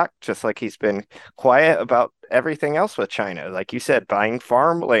TikTok, just like he's been quiet about everything else with China. Like you said, buying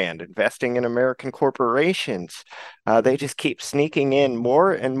farmland, investing in American corporations. They just keep sneaking in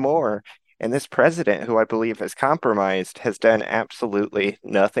more and more. And this president, who I believe has compromised, has done absolutely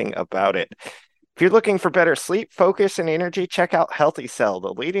nothing about it. If you're looking for better sleep, focus, and energy, check out Healthy Cell,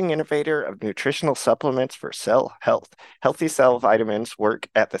 the leading innovator of nutritional supplements for cell health. Healthy Cell vitamins work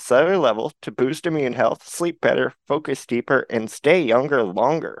at the cellular level to boost immune health, sleep better, focus deeper, and stay younger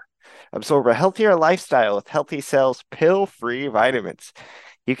longer. Absorb a healthier lifestyle with Healthy Cell's pill-free vitamins.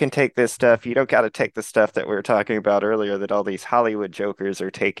 You can take this stuff. You don't got to take the stuff that we were talking about earlier that all these Hollywood jokers are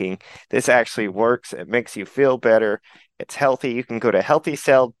taking. This actually works. It makes you feel better. It's healthy. You can go to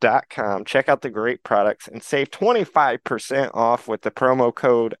healthycell.com, check out the great products, and save 25% off with the promo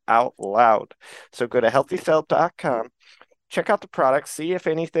code OUTLOUD. So go to healthycell.com, check out the products, see if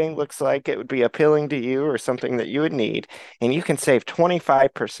anything looks like it would be appealing to you or something that you would need, and you can save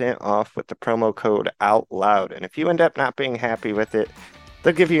 25% off with the promo code OUTLOUD. And if you end up not being happy with it,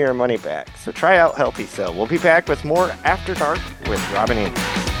 they'll give you your money back. So try out Healthy Cell. We'll be back with more After Dark with Robin Andrews.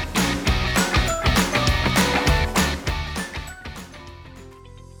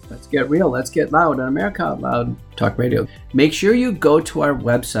 Let's get real. Let's get loud on America Out Loud Talk Radio. Make sure you go to our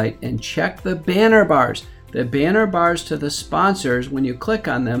website and check the banner bars. The banner bars to the sponsors, when you click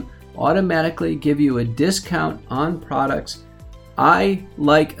on them, automatically give you a discount on products. I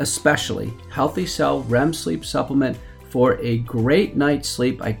like especially Healthy Cell REM Sleep Supplement for a great night's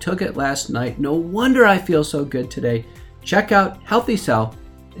sleep. I took it last night. No wonder I feel so good today. Check out Healthy Cell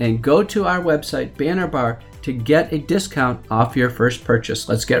and go to our website, banner bar, to get a discount off your first purchase.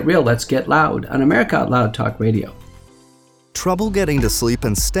 Let's get real. Let's get loud on America Out Loud Talk Radio. Trouble getting to sleep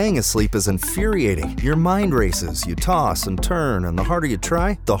and staying asleep is infuriating. Your mind races, you toss and turn, and the harder you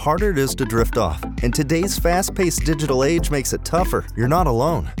try, the harder it is to drift off. And today's fast-paced digital age makes it tougher. You're not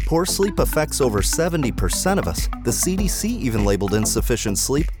alone. Poor sleep affects over 70% of us. The CDC even labeled insufficient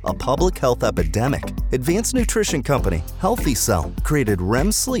sleep a public health epidemic. Advanced nutrition company Healthy Cell created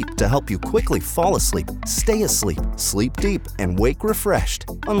REM sleep to help you quickly fall asleep, stay asleep, sleep deep, and wake refreshed.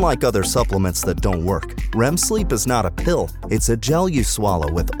 Unlike other supplements that don't work, REM sleep is not a pill. It's a gel you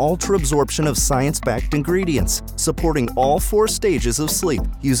swallow with ultra-absorption of science-backed ingredients, supporting all 4 stages of sleep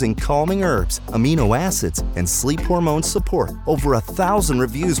using calming herbs, amino acids, and sleep hormone support. Over 1,000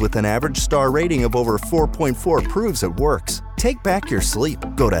 reviews with an average star rating of over 4.4 proves it works. Take back your sleep.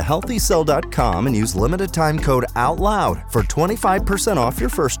 Go to healthycell.com and use limited time code OUTLOUD for 25% off your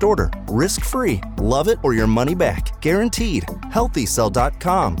first order. Risk-free. Love it or your money back. Guaranteed.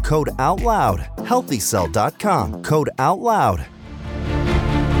 Healthycell.com code OUTLOUD. Healthycell.com code OUTLOUD.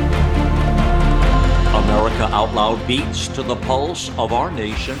 America Out Loud beats to the pulse of our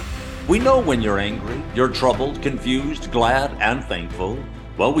nation. We know when you're angry, you're troubled, confused, glad, and thankful.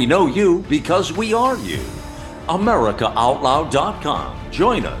 Well, we know you because we are you. AmericaOutloud.com.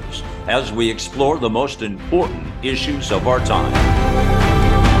 Join us as we explore the most important issues of our time.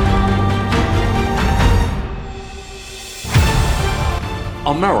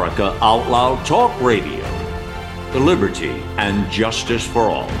 America Out Loud Talk Radio. The liberty and justice for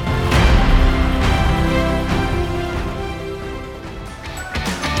all.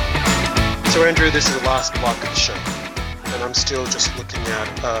 So, Andrew, this is the last block of the show, and I'm still just looking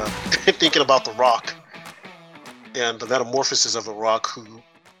at, thinking about The Rock and the metamorphosis of The Rock, who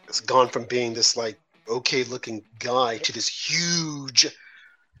has gone from being this, like, okay-looking guy to this huge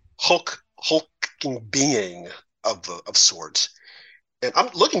hulking being of sorts. And I'm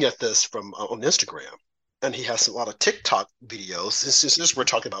looking at this from on Instagram, and he has a lot of TikTok videos. Since we're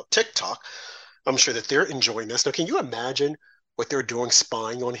talking about TikTok, I'm sure that they're enjoying this. Now, can you imagine what they're doing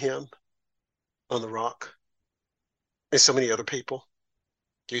spying on him, on The Rock, and so many other people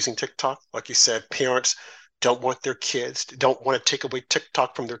using TikTok? Like you said, parents don't want their kids, don't want to take away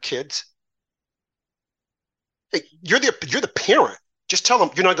TikTok from their kids. Hey, you're the parent. Just tell them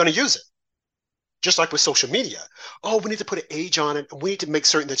you're not going to use it. Just like with social media. Oh, we need to put an age on it. We need to make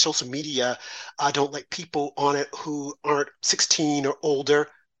certain that social media don't let people on it who aren't 16 or older.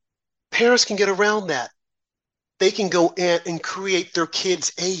 Parents can get around that. They can go in and create their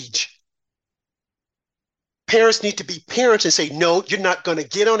kid's age. Parents need to be parents and say, no, you're not going to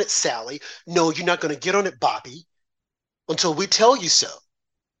get on it, Sally. No, you're not going to get on it, Bobby, until we tell you so.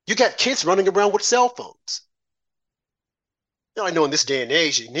 You got kids running around with cell phones. Now, I know in this day and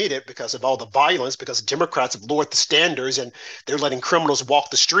age you need it because of all the violence, because Democrats have lowered the standards and they're letting criminals walk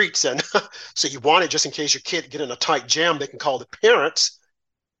the streets. And so you want it just in case your kid get in a tight jam, they can call the parents.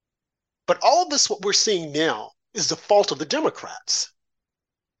 But all of this, what we're seeing now, is the fault of the Democrats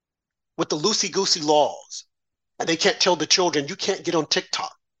with the loosey-goosey laws. And they can't tell the children, you can't get on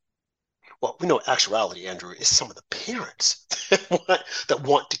TikTok. Well, we know in actuality, Andrew, is some of the parents that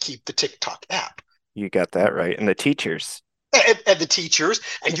want to keep the TikTok app. You got that right. And the teachers. And the teachers,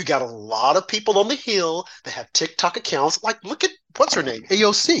 and you got a lot of people on the Hill that have TikTok accounts. Like, look at, what's her name?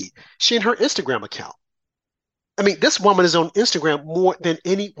 AOC. She and her Instagram account. I mean, this woman is on Instagram more than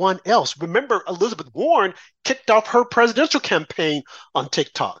anyone else. Remember, Elizabeth Warren kicked off her presidential campaign on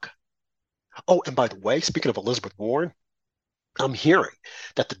TikTok. Oh, and by the way, speaking of Elizabeth Warren, I'm hearing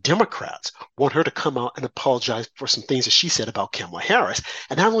that the Democrats want her to come out and apologize for some things that she said about Kamala Harris.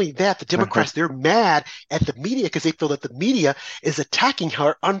 And not only that, the Democrats, they're mad at the media because they feel that the media is attacking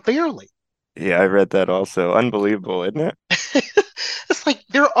her unfairly. Yeah, I read that also. Unbelievable, isn't it? It's like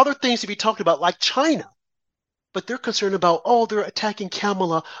there are other things to be talked about, like China. But they're concerned about, oh, they're attacking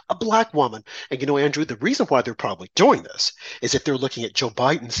Kamala, a black woman. And you know, Andrew, the reason why they're probably doing this is that they're looking at Joe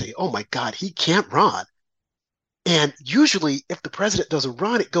Biden and say, oh my God, he can't run. And usually, if the president doesn't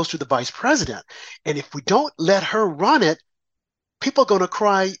run, it goes to the vice president. And if we don't let her run it, people are going to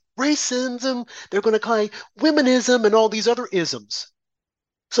cry racism, they're going to cry womenism, and all these other isms.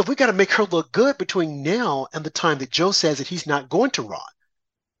 So if we got to make her look good between now and the time that Joe says that he's not going to run,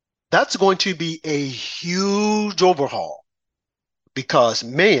 that's going to be a huge overhaul because,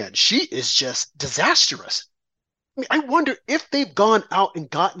 man, she is just disastrous. I mean, I wonder if they've gone out and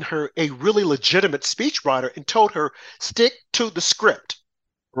gotten her a really legitimate speechwriter and told her, stick to the script.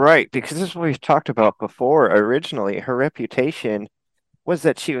 Right, because this is what we've talked about before. Originally, her reputation was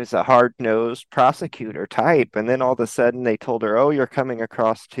that she was a hard-nosed prosecutor type, and then all of a sudden they told her, "Oh, you're coming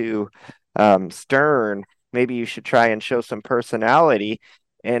across too stern. Maybe you should try and show some personality."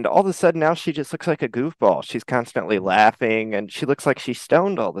 And all of a sudden now she just looks like a goofball. She's constantly laughing, and she looks like she's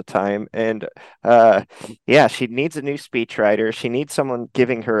stoned all the time. And yeah, she needs a new speechwriter. She needs someone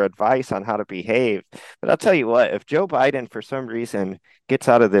giving her advice on how to behave. But I'll tell you what, if Joe Biden for some reason gets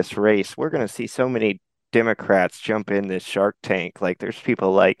out of this race, we're going to see so many Democrats jump in this Shark Tank. Like there's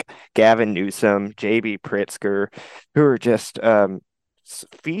people like Gavin Newsom, JB Pritzker, who are just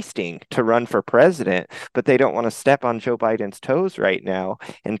feasting to run for president, but they don't want to step on Joe Biden's toes right now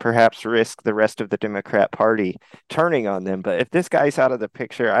and perhaps risk the rest of the Democrat Party turning on them. But if this guy's out of the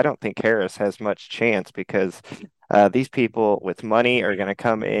picture, I don't think Harris has much chance because these people with money are going to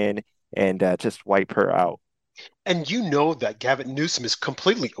come in and just wipe her out. And you know that Gavin Newsom is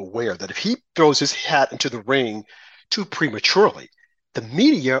completely aware that if he throws his hat into the ring too prematurely, the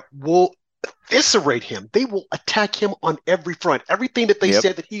media will eviscerate him. They will attack him on every front. Everything that they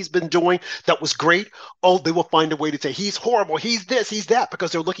said that he's been doing that was great, oh, they will find a way to say he's horrible, he's this, he's that,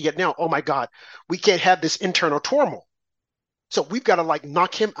 because they're looking at now, oh my God, we can't have this internal turmoil. So we've got to like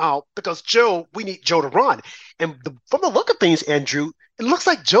knock him out because Joe, we need Joe to run. And from the look of things, Andrew, it looks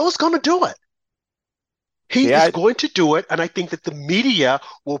like Joe's going to do it. He is going to do it, and I think that the media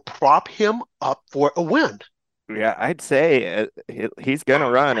will prop him up for a win. Yeah, I'd say he's going to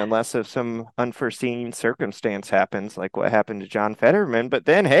run unless if some unforeseen circumstance happens, like what happened to John Fetterman. But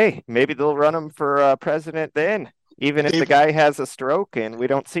then, hey, maybe they'll run him for president then. Even if the guy has a stroke and we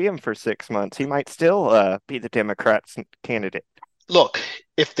don't see him for 6 months, he might still be the Democrats' candidate. Look,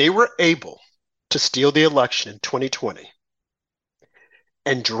 if they were able to steal the election in 2020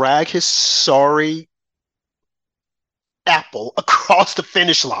 and drag his sorry apple across the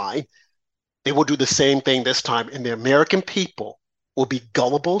finish line, they will do the same thing this time. And the American people will be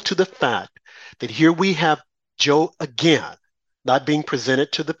gullible to the fact that here we have Joe again, not being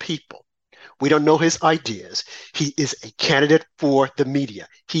presented to the people. We don't know his ideas. He is a candidate for the media.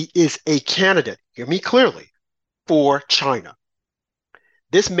 He is a candidate, hear me clearly, for China.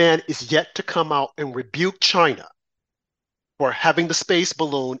 This man is yet to come out and rebuke China for having the space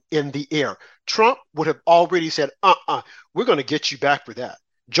balloon in the air. Trump would have already said, we're going to get you back for that.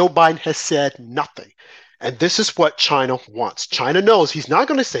 Joe Biden has said nothing. And this is what China wants. China knows he's not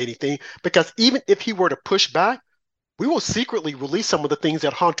going to say anything because even if he were to push back, we will secretly release some of the things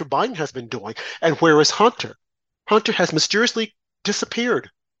that Hunter Biden has been doing. And where is Hunter? Hunter has mysteriously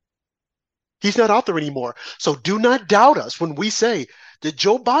disappeared. He's not out there anymore. So do not doubt us when we say that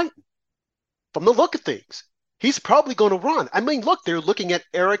Joe Biden, from the look of things, he's probably going to run. I mean, look, they're looking at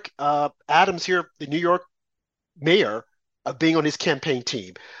Eric Adams here, the New York mayor, being on his campaign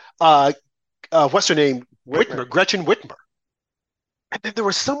team. What's her name? Whitmer, Gretchen Whitmer. And then there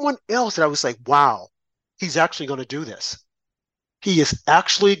was someone else that I was like, wow, he's actually going to do this. He is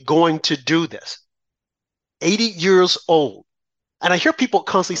actually going to do this. 80 years old. And I hear people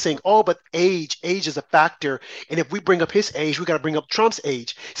constantly saying, oh, but age is a factor. And if we bring up his age, we got to bring up Trump's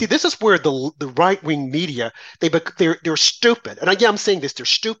age. See, this is where the right-wing media, they're stupid. And again, I'm saying this, they're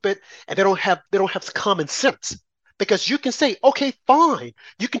stupid and they don't have common sense. Because you can say, okay, fine,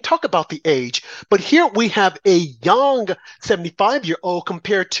 you can talk about the age, but here we have a young 75-year-old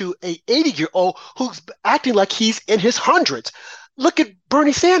compared to a 80-year-old who's acting like he's in his hundreds. Look at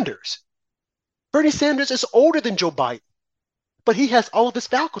Bernie Sanders. Bernie Sanders is older than Joe Biden, but he has all of his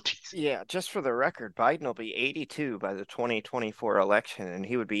faculties. Yeah, just for the record, Biden will be 82 by the 2024 election, and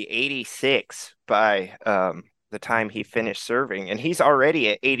he would be 86 by the time he finished serving. And he's already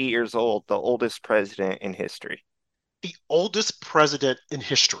at 80 years old, the oldest president in history. The oldest president in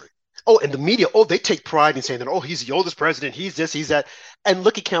history. Oh, and the media, they take pride in saying that, he's the oldest president, he's this, he's that. And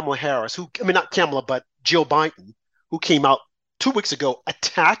look at Kamala Harris, not Kamala, but Jill Biden, who came out 2 weeks ago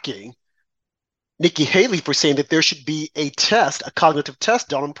attacking Nikki Haley for saying that there should be a cognitive test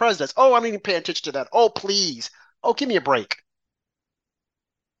done on presidents. I'm not even paying attention to that. Oh, please. Give me a break.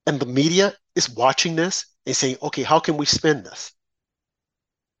 And the media is watching this and saying, okay, how can we spin this?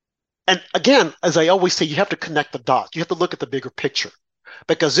 And again, as I always say, you have to connect the dots. You have to look at the bigger picture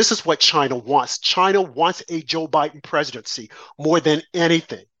because this is what China wants. China wants a Joe Biden presidency more than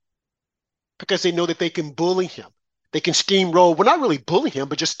anything because they know that they can bully him. They can steamroll, well, not really bully him,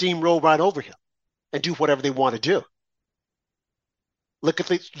 but just steamroll right over him and do whatever they want to do.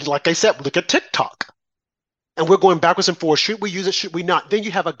 Like I said, look at TikTok. And we're going backwards and forwards. Should we use it? Should we not? Then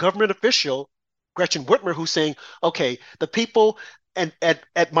you have a government official, Gretchen Whitmer, who's saying, okay, the people and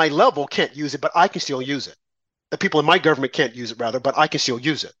at my level can't use it, but I can still use it. The people in my government can't use it, rather, but I can still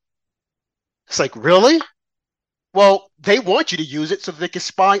use it. It's like, really? Well, they want you to use it so that they can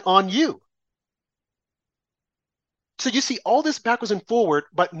spy on you. So you see all this backwards and forward,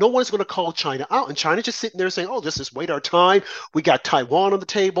 but no one's going to call China out. And China's just sitting there saying, let's just wait our time. We got Taiwan on the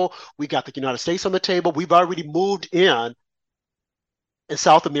table. We got the United States on the table. We've already moved in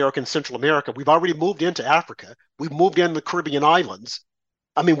South America and Central America. We've already moved into Africa. We've moved in the Caribbean islands.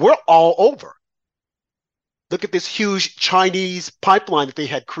 I mean, we're all over. Look at this huge Chinese pipeline that they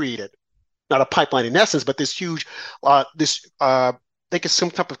had created. Not a pipeline in essence, but this huge, they get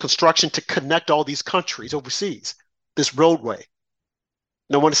some type of construction to connect all these countries overseas, this roadway.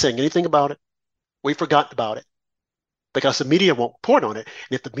 No one is saying anything about it. We've forgotten about it because the media won't report on it.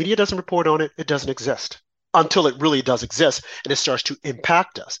 And if the media doesn't report on it, it doesn't exist until it really does exist and it starts to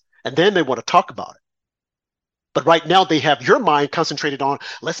impact us. And then they want to talk about it. But right now they have your mind concentrated on,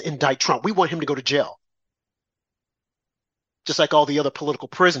 let's indict Trump. We want him to go to jail. Just like all the other political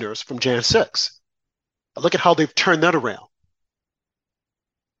prisoners from Jan 6. Look at how they've turned that around.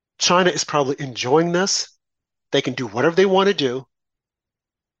 China is probably enjoying this. They can do whatever they want to do.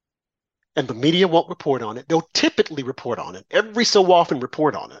 And the media won't report on it. They'll typically report on it. Every so often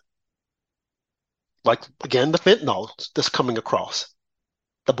report on it. Like, again, the fentanyl that's coming across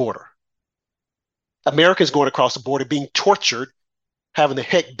the border. Americans going across the border being tortured, having the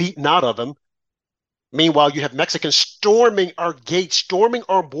heck beaten out of them. Meanwhile, you have Mexicans storming our gates, storming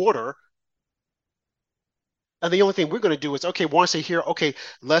our border. And the only thing we're going to do is, okay, once they hear, okay,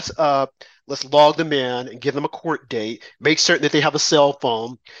 let's log them in and give them a court date, make certain that they have a cell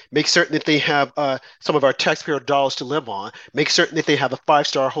phone, make certain that they have some of our taxpayer dollars to live on, make certain that they have a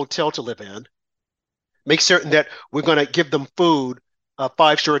 5-star hotel to live in, make certain that we're going to give them food,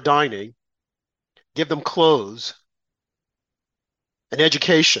 5-star dining, give them clothes and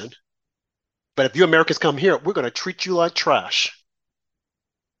education. But if you Americans come here, we're going to treat you like trash.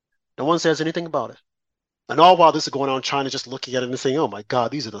 No one says anything about it. And all while this is going on, China just looking at it and saying, oh my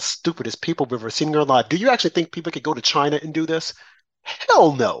God, these are the stupidest people we've ever seen in our life. Do you actually think people could go to China and do this?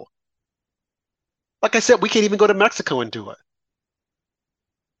 Hell no. Like I said, we can't even go to Mexico and do it.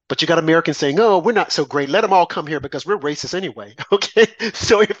 But you got Americans saying, oh, we're not so great. Let them all come here because we're racist anyway. Okay.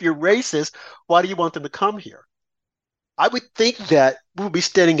 So if you're racist, why do you want them to come here? I would think that we'll be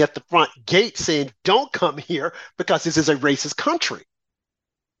standing at the front gate saying, don't come here because this is a racist country.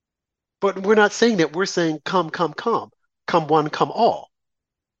 But we're not saying that. We're saying, come, come, come. Come one, come all.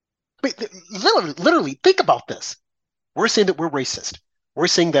 I mean, literally, think about this. We're saying that we're racist. We're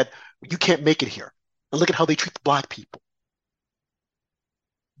saying that you can't make it here. And look at how they treat the black people.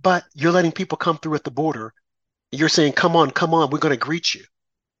 But you're letting people come through at the border. You're saying, come on, we're going to greet you.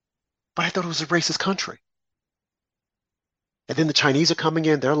 But I thought it was a racist country. And then the Chinese are coming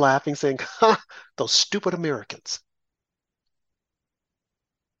in, they're laughing, saying, ha, those stupid Americans.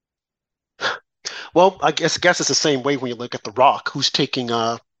 Well, I guess it's the same way when you look at The Rock, who's taking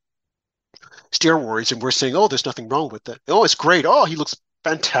steroids, and we're saying, oh, there's nothing wrong with it. Oh, it's great. Oh, he looks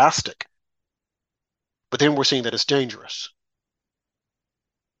fantastic. But then we're saying that it's dangerous.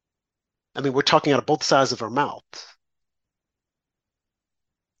 I mean, we're talking out of both sides of our mouth.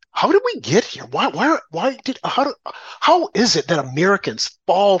 How did we get here? How is it that Americans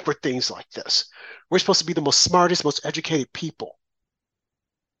fall for things like this? We're supposed to be the most smartest, most educated people,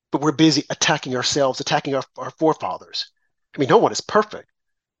 but we're busy attacking ourselves, attacking our forefathers. I mean, no one is perfect.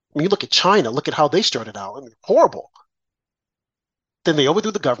 I mean, you look at China, look at how they started out. I mean, horrible. Then they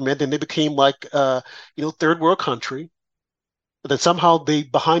overthrew the government. Then they became like, third world country. But then somehow they,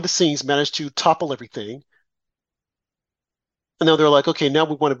 behind the scenes, managed to topple everything. And now they're like, okay, now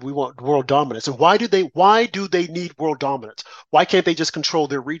we want world dominance. And why do they need world dominance? Why can't they just control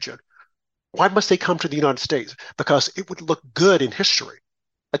their region? Why must they come to the United States? Because it would look good in history.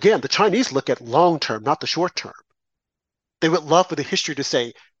 Again, the Chinese look at long term, not the short term. They would love for the history to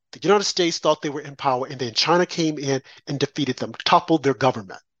say the United States thought they were in power, and then China came in and defeated them, toppled their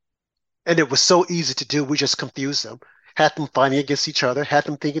government. And it was so easy to do. We just confused them, had them fighting against each other, had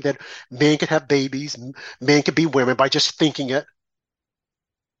them thinking that men could have babies, men could be women by just thinking it.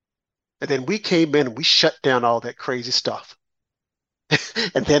 And then we came in and we shut down all that crazy stuff.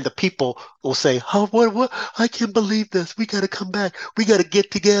 And then the people will say, oh, what? I can't believe this. We got to come back. We got to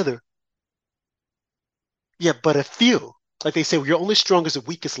get together. Yeah, but a few, like they say, well, you're only strong as the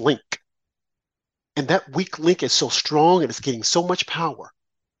weakest link. And that weak link is so strong and it's getting so much power.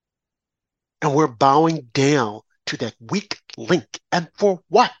 And we're bowing down to that weak link. And for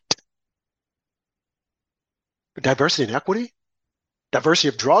what? Diversity and equity? Diversity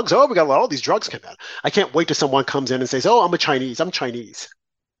of drugs? Oh, we got all these drugs coming out. I can't wait till someone comes in and says, oh, I'm Chinese.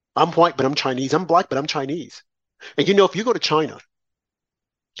 I'm white, but I'm Chinese. I'm black, but I'm Chinese. And if you go to China,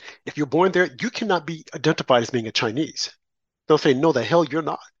 if you're born there, you cannot be identified as being a Chinese. They'll say, no, the hell you're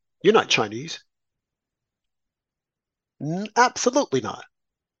not. You're not Chinese. Absolutely not.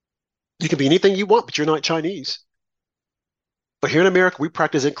 You can be anything you want, but you're not Chinese. But here in America, we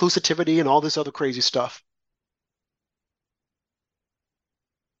practice inclusivity and all this other crazy stuff.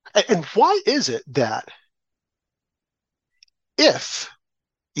 And why is it that if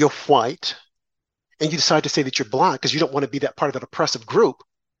you're white and you decide to say that you're black because you don't want to be that part of that oppressive group,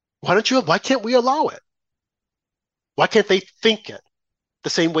 why can't we allow it? Why can't they think it the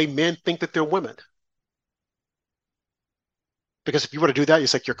same way men think that they're women? Because if you were to do that,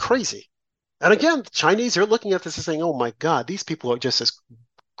 it's like you're crazy. And again, the Chinese are looking at this and saying, oh my God, these people are just as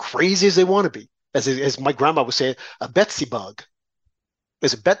crazy as they want to be. As my grandma would say, a Betsy bug.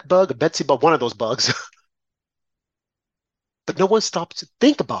 Is a bet bug, a Betsy bug, one of those bugs. But no one stops to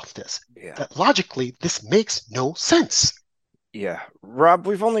think about this. Yeah. That logically, this makes no sense. Yeah. Rob,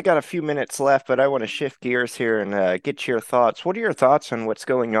 we've only got a few minutes left, but I want to shift gears here and get your thoughts. What are your thoughts on what's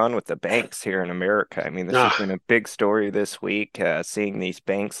going on with the banks here in America? I mean, this has been a big story this week, seeing these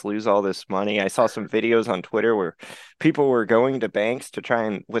banks lose all this money. I saw some videos on Twitter where people were going to banks to try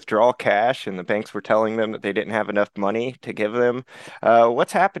and withdraw cash, and the banks were telling them that they didn't have enough money to give them.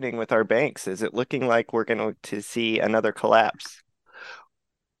 What's happening with our banks? Is it looking like we're going to see another collapse?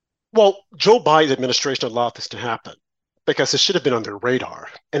 Well, Joe Biden's administration allowed this to happen because it should have been on their radar.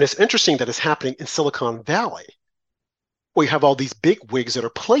 And it's interesting that it's happening in Silicon Valley, where you have all these big wigs that are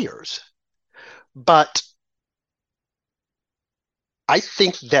players. But I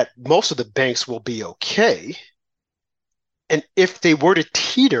think that most of the banks will be okay. And if they were to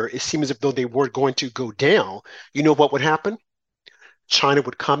teeter, it seems as though they were going to go down. You know what would happen? China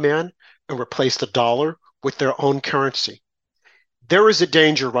would come in and replace the dollar with their own currency. There is a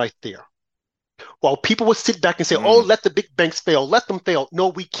danger right there. While people would sit back and say, oh, let the big banks fail, let them fail. No,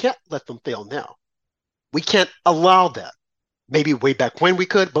 we can't let them fail now. We can't allow that. Maybe way back when we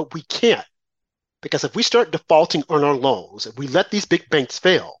could, but we can't. Because if we start defaulting on our loans, if we let these big banks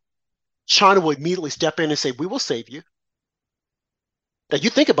fail, China will immediately step in and say, we will save you. Now, you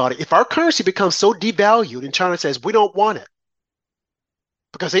think about it. If our currency becomes so devalued and China says, we don't want it,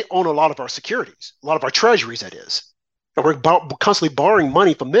 because they own a lot of our securities, a lot of our treasuries, that is, and we're constantly borrowing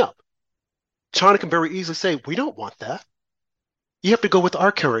money from them, China can very easily say, we don't want that. You have to go with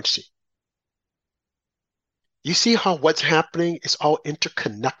our currency. You see how what's happening is all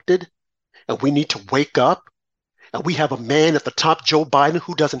interconnected, and we need to wake up. And we have a man at the top, Joe Biden,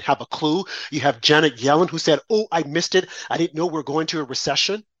 who doesn't have a clue. You have Janet Yellen, who said, oh, I missed it. I didn't know we're going to a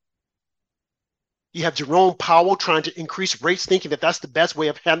recession. You have Jerome Powell trying to increase rates, thinking that that's the best way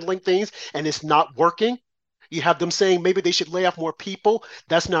of handling things, and it's not working. You have them saying maybe they should lay off more people.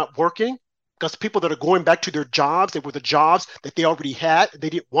 That's not working, because people that are going back to their jobs, they were the jobs that they already had. They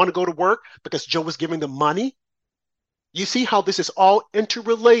didn't want to go to work because Joe was giving them money. You see how this is all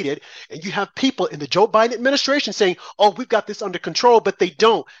interrelated, and you have people in the Joe Biden administration saying, oh, we've got this under control, but they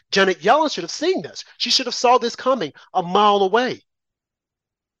don't. Janet Yellen should have seen this. She should have saw this coming a mile away.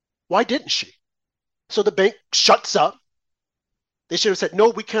 Why didn't she? So the bank shuts up. They should have said,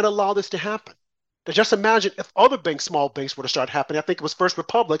 no, we can't allow this to happen. Now just imagine if other banks, small banks, were to start happening. I think it was First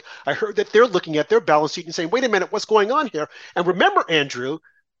Republic. I heard that they're looking at their balance sheet and saying, wait a minute, what's going on here? And remember, Andrew,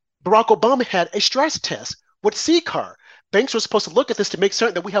 Barack Obama had a stress test with CCAR. Banks were supposed to look at this to make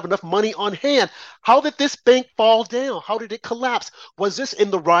certain that we have enough money on hand. How did this bank fall down? How did it collapse? Was this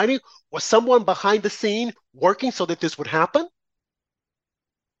in the writing? Was someone behind the scene working so that this would happen?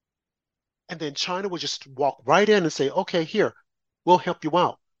 And then China would just walk right in and say, okay, here, we'll help you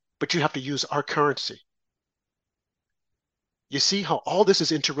out, but you have to use our currency. You see how all this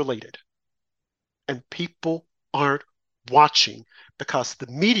is interrelated, and people aren't watching because the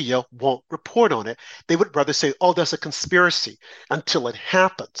media won't report on it. They would rather say, oh, that's a conspiracy, until it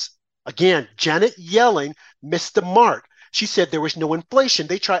happens. Again, Janet Yellen missed the mark. She said there was no inflation.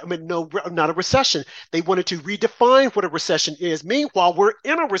 No, not a recession. They wanted to redefine what a recession is. Meanwhile, we're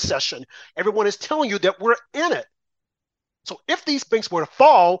in a recession. Everyone is telling you that we're in it. So if these banks were to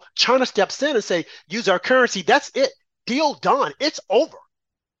fall, China steps in and say, use our currency. That's it. Deal done. It's over.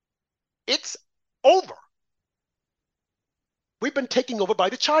 It's over. We've been taken over by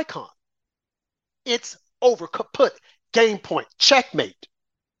the Chi-Con. It's over, kaput, game point, checkmate.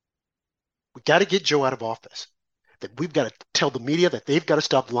 We got to get Joe out of office. That we've got to tell the media that they've got to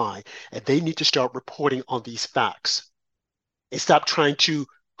stop lying, and they need to start reporting on these facts and stop trying to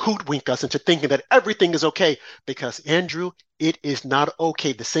hoodwink us into thinking that everything is okay, because, Andrew, it is not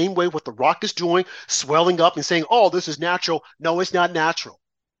okay. The same way what The Rock is doing, swelling up and saying, oh, this is natural. No, it's not natural.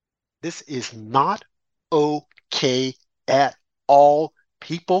 This is not okay at all.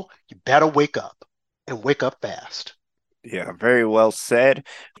 People, you better wake up, and wake up fast. Yeah, very well said.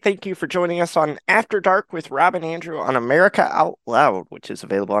 Thank you for joining us on After Dark with Rob and Andrew on America Out Loud, which is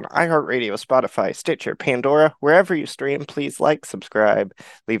available on iHeartRadio, Spotify, Stitcher, Pandora, wherever you stream. Please like, subscribe,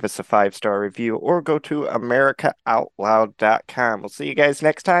 leave us a 5-star review, or go to AmericaOutloud.com. We'll see you guys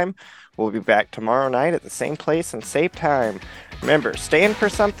next time. We'll be back tomorrow night at the same place and same time. Remember, stand for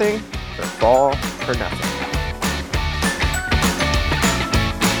something or fall for nothing.